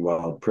Running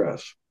Wild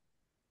Press.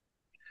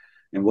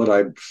 And what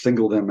I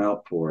single them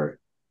out for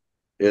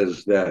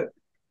is that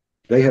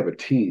they have a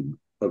team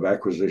of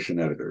acquisition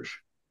editors,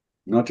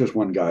 not just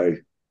one guy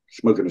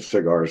smoking a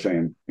cigar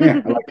saying,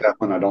 yeah, I like that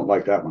one. I don't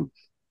like that one.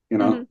 You Hmm.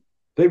 know,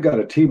 they've got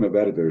a team of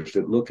editors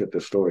that look at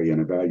the story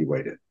and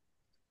evaluate it.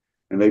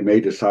 And they may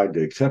decide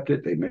to accept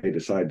it. They may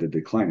decide to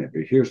decline it.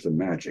 But here's the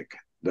magic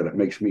that it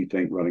makes me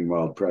think Running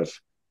Wild Press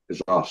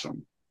is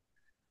awesome.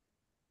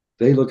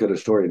 They look at a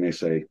story and they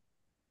say,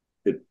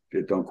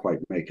 it don't quite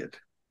make it.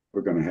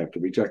 We're going to have to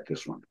reject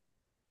this one.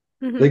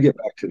 Hmm. They get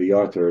back to the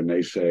author and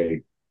they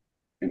say,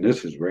 and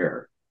this is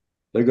rare,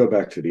 they go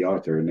back to the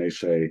author and they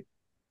say,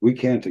 we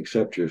can't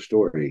accept your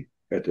story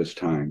at this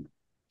time.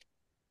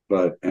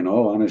 But in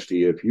all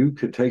honesty, if you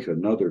could take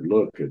another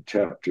look at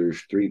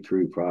chapters 3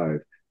 through 5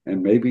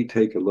 and maybe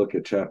take a look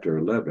at chapter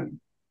 11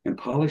 and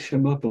polish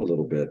them up a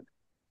little bit,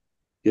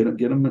 get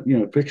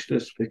them, fix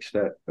this, fix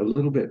that a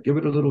little bit, give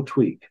it a little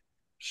tweak,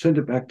 send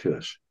it back to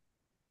us.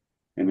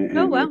 And,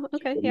 Oh and, wow.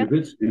 Okay. Yeah.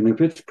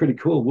 if it's pretty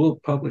cool, we'll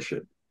publish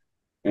it.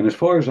 And as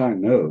far as I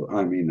know,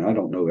 I mean, I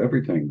don't know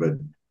everything, but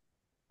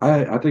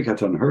I think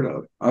that's unheard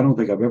of. I don't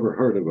think I've ever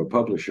heard of a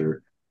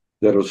publisher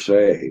that'll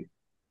say,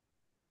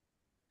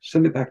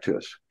 send it back to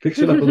us, fix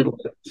it up a little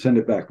bit, send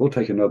it back. We'll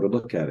take another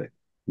look at it.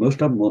 Most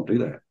of them won't do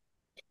that,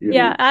 you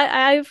Yeah,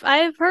 know.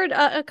 I've heard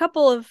a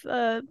couple of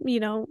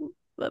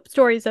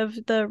stories of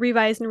the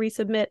revise and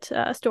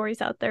resubmit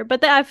stories out there,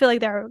 but I feel like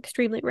they're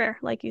extremely rare,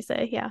 like you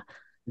say. Yeah.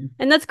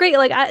 And that's great.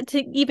 Like to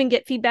even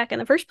get feedback in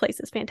the first place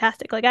is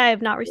fantastic. Like I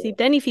have not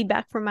received any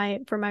feedback for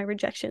my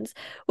rejections,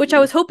 which I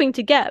was hoping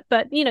to get,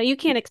 but you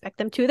can't expect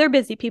them to. They're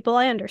busy people.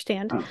 I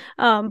understand.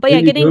 Oh. But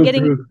yeah, Then you go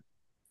getting through,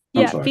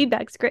 I'm yeah, sorry.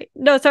 feedback's great.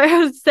 No, sorry, I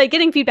was say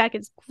getting feedback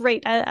is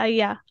great.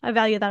 Yeah, I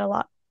value that a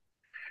lot.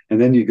 And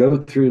then you go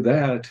through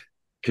that,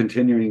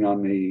 continuing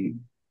on the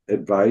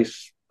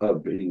advice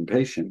of being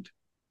patient.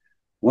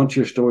 Once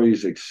your story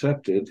is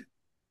accepted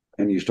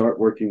and you start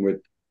working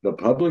with the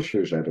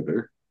publisher's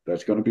editor,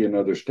 that's going to be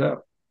another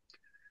step.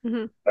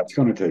 Hmm. That's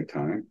going to take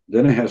time.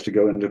 Then it has to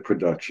go into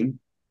production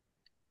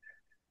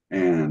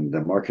and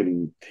the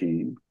marketing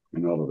team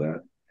and all of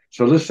that.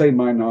 So let's say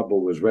my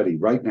novel was ready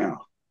right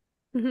now.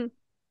 Hmm.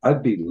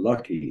 I'd be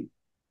lucky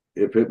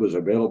if it was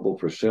available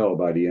for sale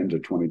by the end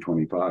of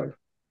 2025.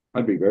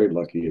 I'd be very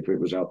lucky if it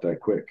was out that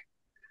quick.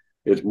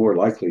 It's more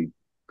likely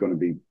going to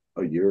be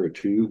a year or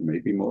two,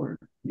 maybe more,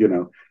 you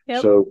know.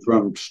 Yep. So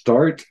from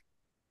start,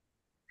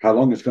 how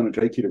long it's going to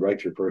take you to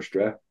write your first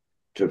draft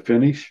to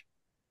finish,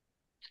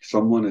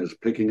 someone is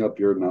picking up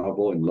your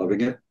novel and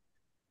loving it,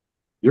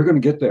 you're going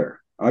to get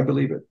there. I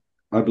believe it.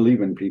 I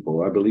believe in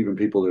people. I believe in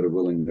people that are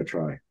willing to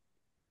try.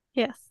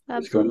 Yes,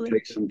 It's going to absolutely.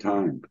 take some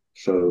time.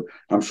 So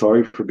I'm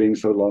sorry for being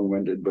so long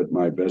winded, but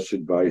my best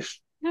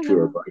advice No, to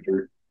a no.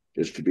 writer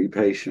is to be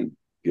patient,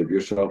 give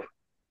yourself,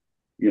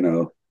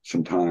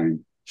 some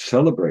time,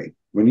 celebrate.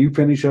 When you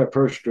finish that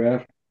first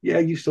draft, yeah,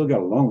 you still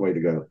got a long way to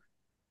go,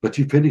 but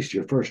you finished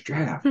your first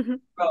draft.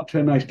 Well, to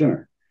a nice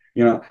dinner.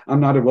 I'm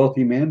not a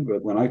wealthy man,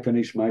 but when I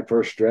finished my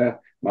first draft,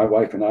 my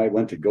wife and I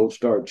went to Gold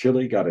Star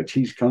Chili, got a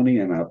cheese coney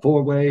and a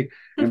four-way,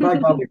 and by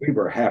golly, we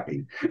were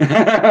happy.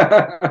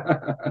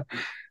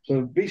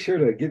 So be sure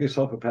to give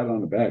yourself a pat on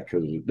the back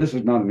because this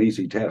is not an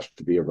easy task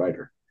to be a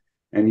writer.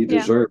 And you Yeah,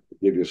 deserve to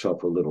give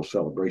yourself a little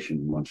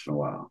celebration once in a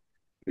while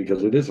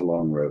because it is a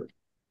long road.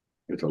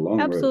 It's a long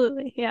road.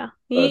 absolutely. Yeah.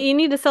 But You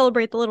need to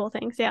celebrate the little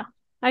things. Yeah.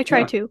 I try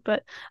yeah, to,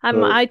 but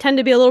so I tend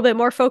to be a little bit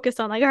more focused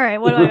on like, all right,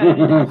 what do I gotta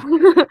do now?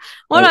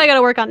 What do I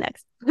gotta work on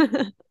next?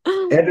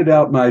 edit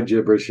out my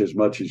gibberish as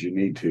much as you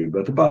need to.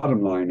 But the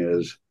bottom line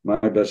is my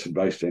best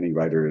advice to any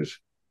writer is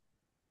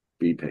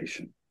be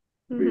patient.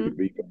 Hmm.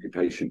 Be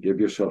patient. Give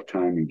yourself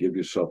time and give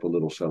yourself a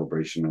little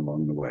celebration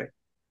along the way.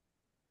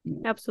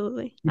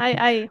 Absolutely.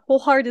 I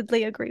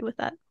wholeheartedly agree with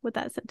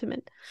that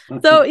sentiment. Yeah.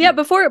 So yeah,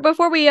 before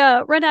we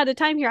run out of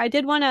time here, I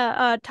did want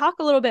to talk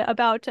a little bit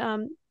about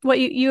what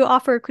you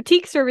offer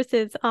critique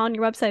services on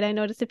your website. I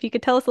noticed if you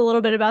could tell us a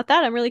little bit about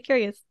that. I'm really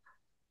curious.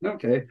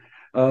 Okay.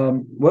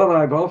 Well,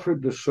 I've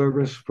offered the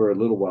service for a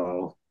little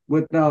while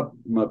without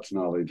much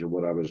knowledge of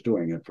what I was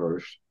doing at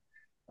first.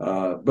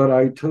 But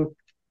I took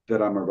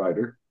that I'm a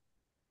writer.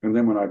 And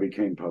then when I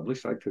became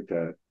published, I took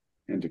that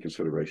into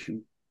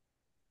consideration.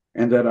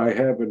 And that I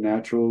have a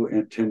natural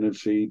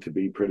tendency to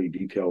be pretty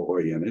detail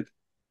oriented,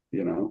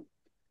 you know.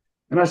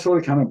 And I sort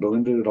of kind of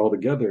blended it all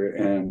together.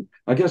 And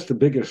I guess the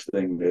biggest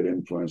thing that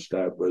influenced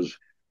that was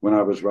when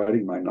I was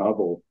writing my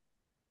novel,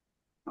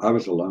 I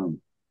was alone.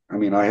 I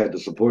mean, I had the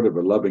support of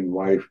a loving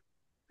wife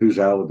who's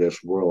out of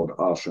this world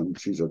awesome.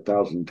 She's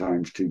 1,000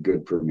 times too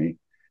good for me.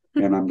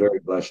 And I'm very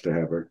blessed to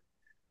have her.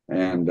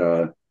 And,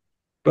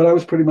 but I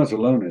was pretty much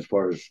alone as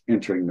far as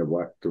entering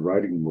the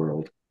writing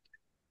world.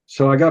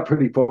 So I got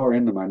pretty far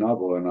into my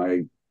novel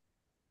and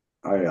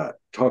I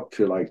talked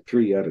to like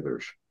three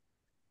editors.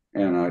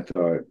 And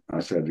I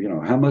said,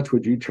 how much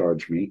would you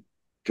charge me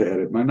to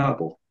edit my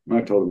novel? And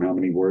I told them how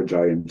many words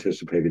I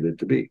anticipated it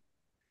to be.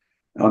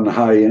 On the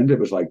high end, it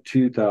was like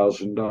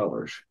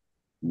 $2,000,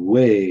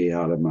 way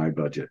out of my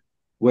budget,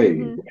 way,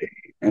 Hmm. way.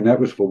 And that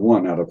was for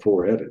one out of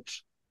four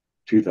edits,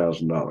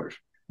 $2,000.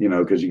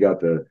 Because you got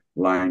the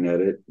line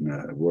edit,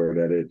 word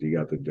edit, you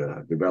got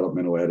the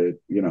developmental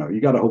edit. You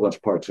got a whole bunch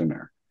of parts in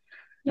there.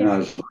 And Yeah. I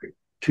was like,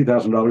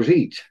 $2,000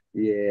 each.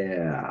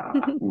 Yeah,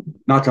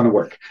 not going to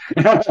work.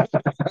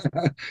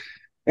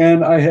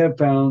 And I have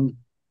found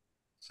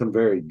some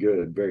very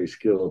good, very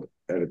skilled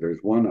editors.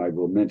 One I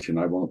will mention,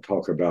 I won't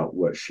talk about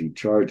what she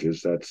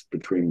charges. That's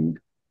between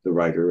the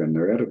writer and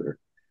their editor.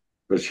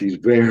 But she's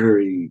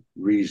very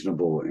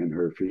reasonable in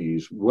her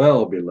fees,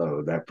 well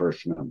below that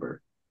first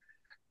number.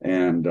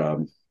 And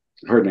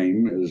her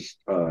name is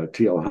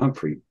T.L.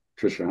 Humphrey.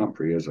 Trisha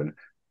Humphrey is a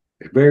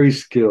very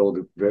skilled,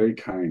 very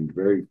kind,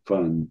 very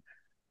fun,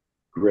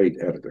 great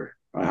editor.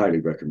 I highly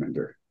recommend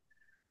her.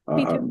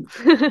 Me too.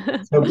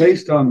 So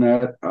based on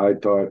that, I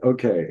thought,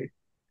 okay,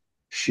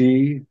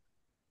 she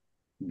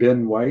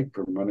Ben White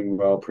from Running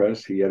Wild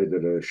Press, he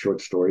edited a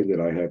short story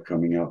that I have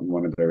coming out in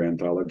one of their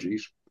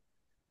anthologies.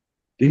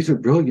 These are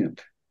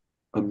brilliant,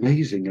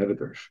 amazing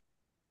editors.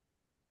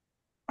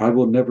 I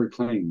will never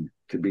claim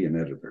to be an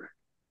editor.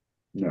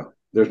 No,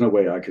 there's no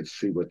way I could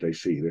see what they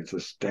see. It's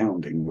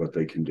astounding what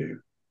they can do.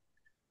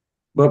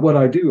 But what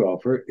I do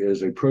offer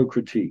is a pro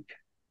critique.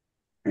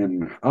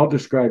 And I'll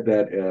describe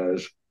that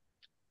as,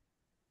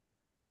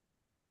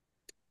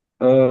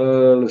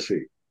 let's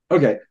see.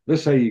 Okay,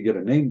 let's say you get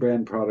a name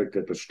brand product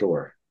at the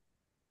store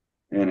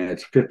and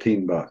it's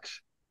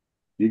 $15.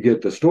 You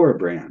get the store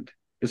brand,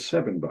 it's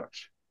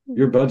 $7.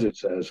 Your Mhm. budget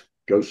says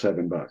go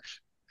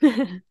 $7.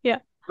 Yeah.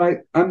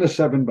 I'm the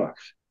 $7.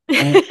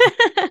 And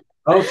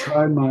I'll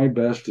try my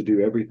best to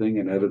do everything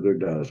an editor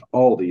does,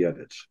 all the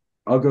edits.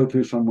 I'll go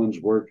through someone's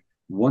work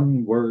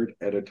one word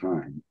at a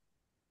time,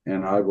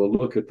 and I will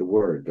look at the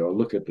word. I'll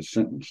look at the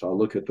sentence. I'll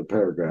look at the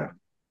paragraph.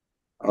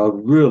 I'll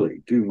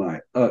really do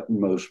my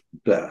utmost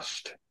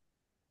best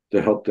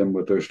to help them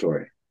with their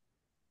story.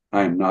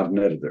 I am not an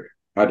editor.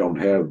 I don't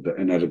have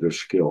an editor's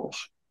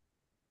skills.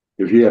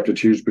 If you have to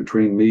choose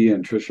between me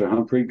and Trisha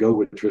Humphrey, go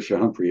with Trisha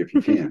Humphrey if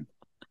you can.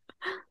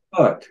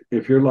 But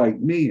if you're like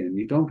me and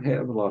you don't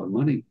have a lot of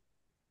money,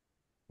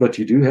 but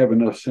you do have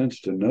enough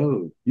sense to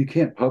know you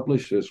can't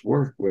publish this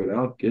work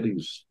without getting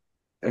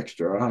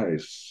extra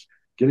eyes,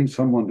 getting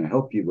someone to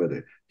help you with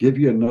it, give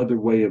you another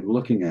way of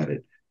looking at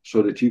it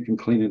so that you can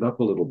clean it up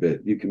a little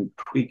bit. You can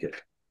tweak it.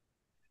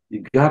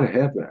 You got to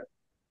have that.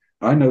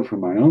 I know from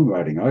my own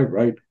writing, I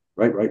write.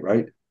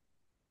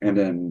 And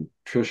then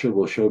Trisha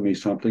will show me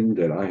something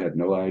that I had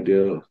no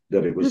idea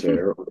that it was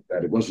there or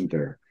that it wasn't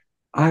there.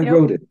 I Yep.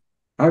 wrote it.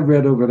 I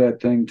read over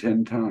that thing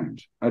 10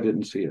 times. I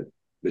didn't see it,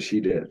 but she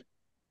did,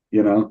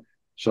 you know?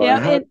 So I Yeah,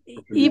 have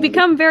you humanity.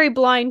 become very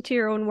blind to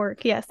your own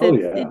work. Yes, Oh,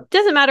 it yeah.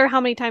 doesn't matter how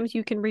many times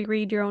you can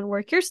reread your own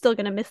work. You're still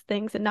gonna miss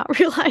things and not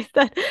realize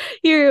that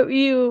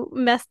you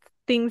messed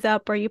things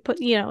up or you put,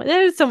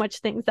 there's so much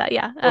things that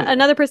yeah, Oh, yeah.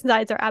 another person's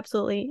eyes are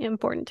absolutely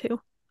important to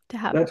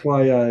have. That's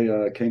why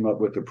I came up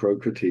with the pro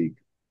critique.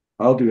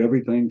 I'll do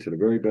everything to the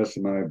very best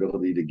of my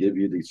ability to give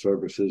you the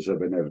services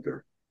of an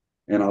editor.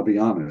 And I'll be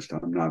honest,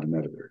 I'm not an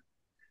editor.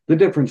 The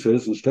difference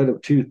is instead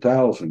of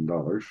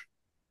 $2,000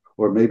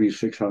 or maybe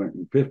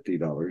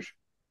 $650,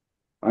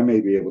 I may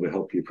be able to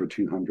help you for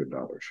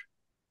 $200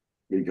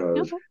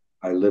 because Okay.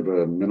 I live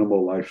a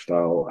minimal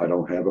lifestyle. I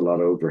don't have a lot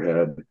of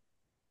overhead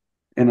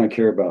and I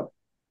care about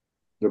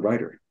the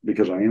writer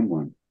because I am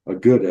one. A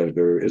good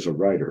editor is a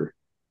writer,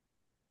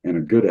 and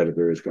a good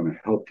editor is going to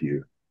help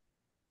you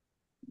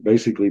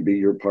basically be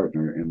your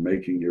partner in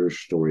making your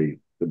story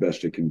the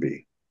best it can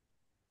be.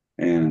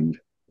 And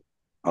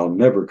I'll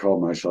never call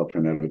myself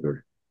an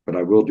editor, but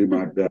I will do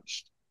my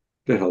best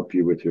to help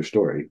you with your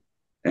story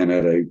and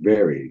at a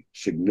very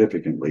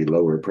significantly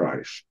lower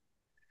price.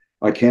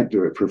 I can't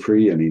do it for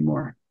free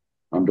anymore.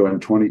 I'm doing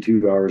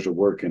 22 hours of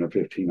work in a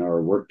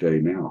 15-hour workday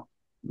now.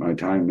 My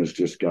time has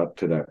just got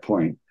to that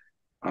point.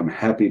 I'm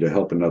happy to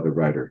help another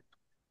writer,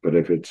 but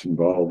if it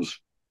involves,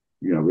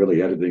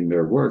 really editing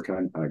their work,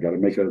 I got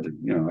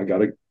to I got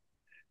to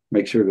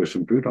make sure there's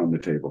some food on the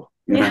table.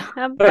 Yeah,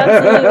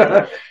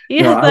 absolutely.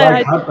 Yes, I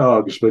like hot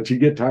dogs, but you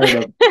get tired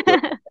of.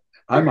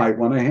 I might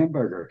want a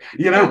hamburger.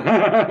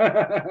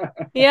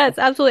 Yes,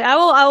 absolutely. I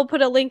will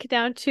put a link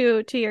down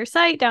to your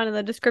site down in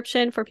the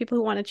description for people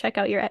who want to check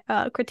out your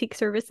critique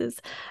services.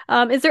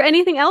 Is there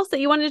anything else that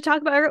you wanted to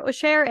talk about or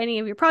share? Any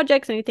of your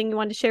projects? Anything you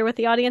wanted to share with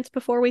the audience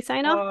before we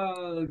sign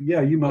off?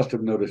 Yeah, you must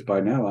have noticed by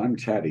now I'm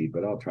chatty,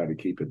 but I'll try to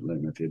keep it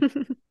limited.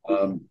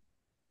 Um,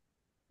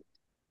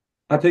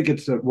 I think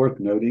it's worth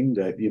noting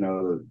that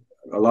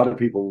a lot of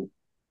people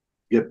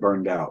get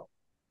burned out.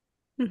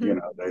 Hmm.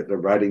 They're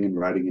writing and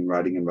writing and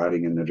writing and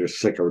writing, and they're just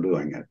sick of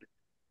doing it.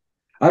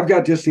 I've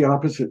got just the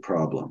opposite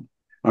problem.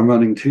 I'm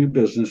running two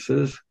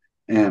businesses,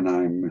 and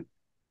I'm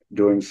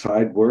doing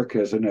side work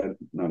as not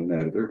an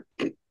editor,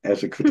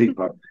 as a critique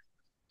partner.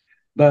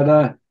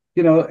 But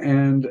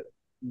and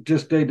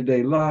just day to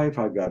day life,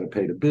 I've got to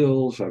pay the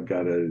bills. I've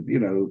got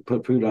to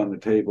put food on the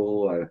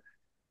table.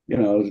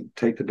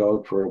 Take the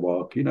dog for a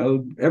walk.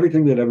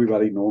 Everything that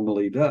everybody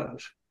normally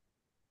does.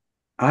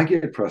 I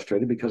get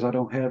frustrated because I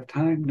don't have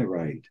time to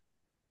write.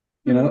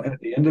 Hmm. At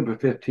the end of a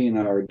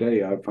 15-hour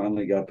day, I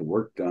finally got the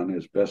work done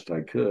as best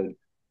I could,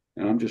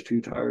 and I'm just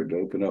too tired to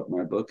open up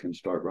my book and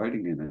start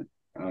writing in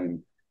it.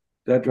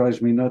 That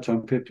drives me nuts.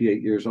 I'm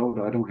 58 years old.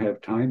 I don't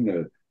have time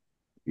to,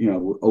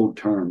 old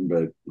term,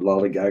 but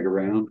lollygag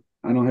around.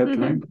 I don't have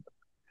Hmm. time,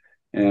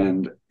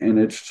 and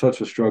it's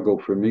such a struggle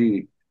for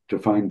me to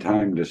find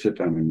time to sit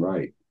down and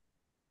write.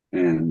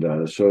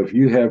 And so, if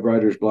you have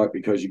writer's block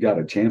because you got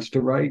a chance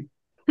to write,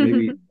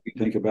 maybe you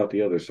think about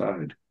the other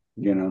side.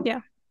 You know,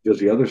 Yeah. because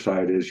the other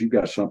side is you've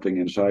got something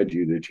inside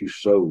you that you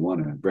so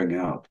want to bring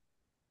out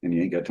and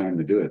you ain't got time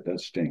to do it.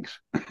 That stinks.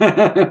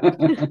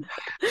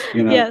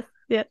 you know, Yes,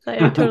 yes, I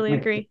totally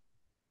agree.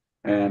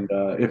 and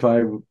if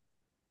I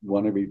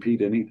want to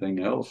repeat anything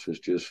else, it's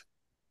just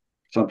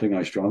something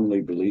I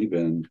strongly believe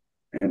in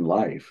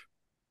life,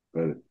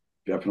 but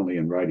definitely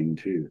in writing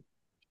too.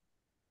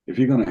 If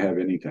you're going to have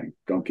anything,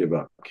 don't give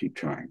up. Keep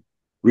trying.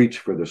 Reach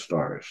for the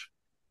stars.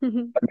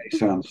 Hmm. That may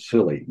sound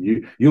silly.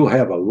 You'll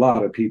have a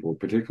lot of people,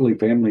 particularly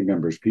family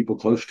members, people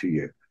close to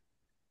you.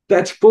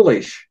 That's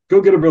foolish.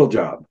 Go get a real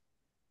job.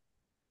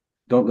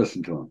 Don't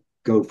listen to them.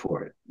 Go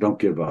for it. Don't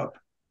give up.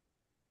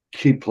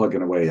 Keep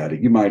plugging away at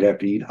it. You might have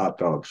to eat hot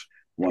dogs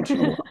once in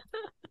a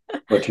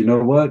while. But you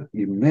know what?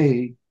 You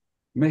may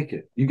make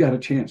it. You got a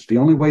chance. The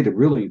only way to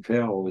really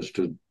fail is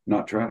to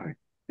not try.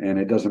 And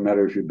it doesn't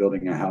matter if you're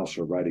building a house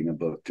or writing a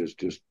book.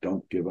 Just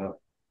don't give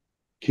up.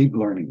 Keep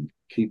learning.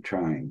 Keep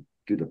trying.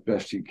 Do the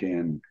best you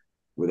can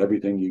with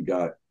everything you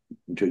got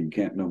until you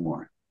can't no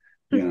more.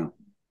 You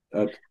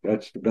know,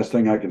 that's the best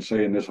thing I can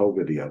say in this whole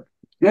video.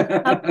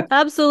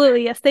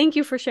 Absolutely, yes. Thank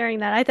you for sharing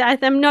that.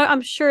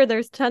 I'm sure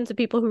there's tons of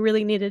people who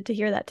really needed to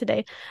hear that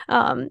today.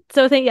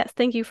 So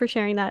thank you for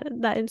sharing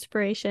that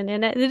inspiration,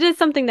 and it is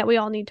something that we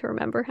all need to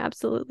remember.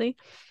 Absolutely.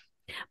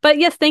 But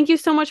yes, thank you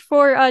so much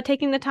for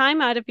taking the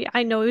time out of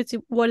I know it's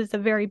what is a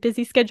very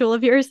busy schedule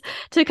of yours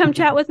to come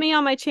chat with me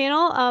on my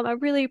channel. I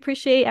really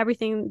appreciate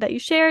everything that you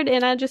shared,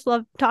 and I just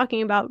love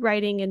talking about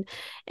writing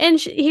and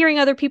hearing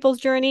other people's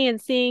journey and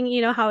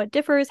seeing how it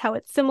differs, how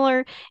it's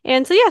similar.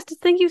 And so yes,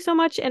 just thank you so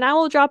much, and I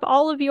will drop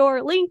all of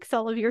your links,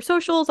 all of your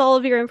socials, all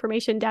of your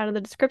information down in the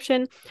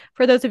description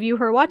for those of you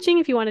who are watching.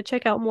 If you want to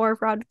check out more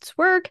of Rod's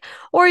work,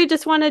 or you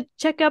just want to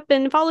check up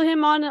and follow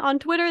him on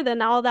Twitter,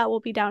 then all that will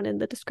be down in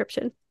the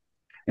description.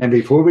 And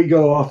before we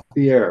go off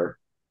the air,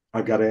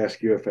 I've got to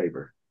ask you a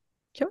favor.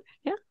 Sure.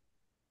 Yeah.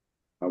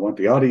 I want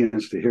the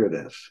audience to hear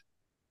this.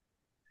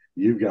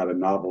 You've got a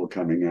novel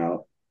coming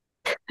out.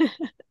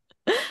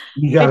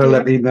 You I got to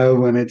let do. me know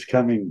when it's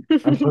coming.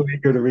 I'm so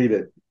eager to read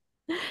it.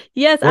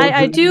 Yes, What was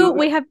I the name do. of it?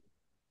 We have,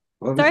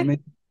 What was the sorry.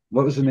 name?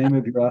 What was the name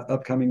of your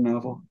upcoming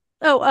novel?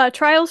 Oh,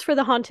 Trials for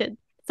the Haunted.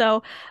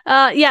 So,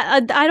 yeah,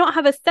 I don't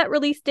have a set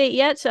release date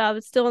yet.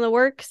 It's still in the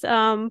works.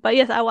 But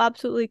yes, I will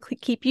absolutely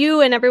keep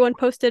you and everyone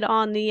posted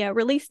on the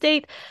release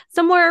date.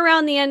 Somewhere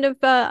around the end of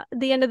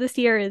this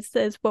year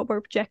is what we're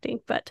projecting.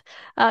 But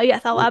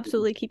yes, I'll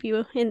absolutely keep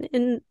you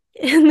in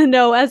the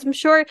know, as I'm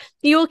sure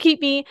you will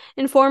keep me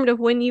informed of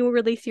when you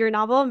release your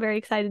novel. I'm very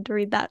excited to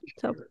read that.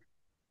 So,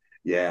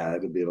 Yeah,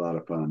 it'll be a lot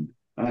of fun.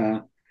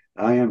 I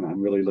am.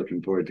 I'm really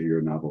looking forward to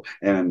your novel,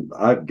 and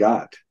I've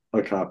got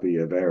a copy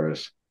of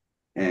Eris.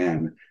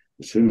 And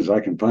as soon as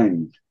I can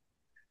find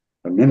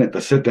a minute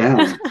to sit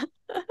down,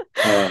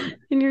 um,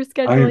 in your I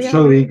schedule, am yeah.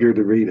 so eager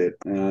to read it,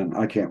 and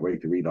I can't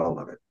wait to read all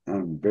of it.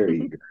 I'm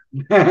very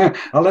eager.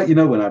 I'll let you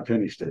know when I've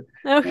finished it.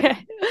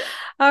 Okay.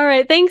 All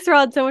right. Thanks,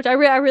 Rod, so much. I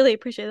really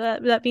appreciate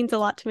that. That means a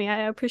lot to me.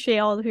 I appreciate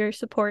all of your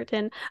support.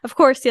 And of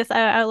course, yes,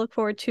 I look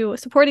forward to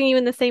supporting you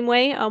in the same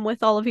way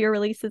with all of your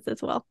releases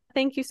as well.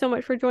 Thank you so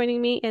much for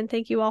joining me, and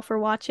thank you all for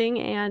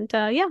watching. And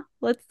yeah,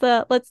 let's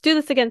do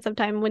this again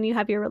sometime when you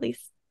have your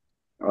release.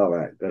 All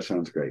right, that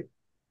sounds great.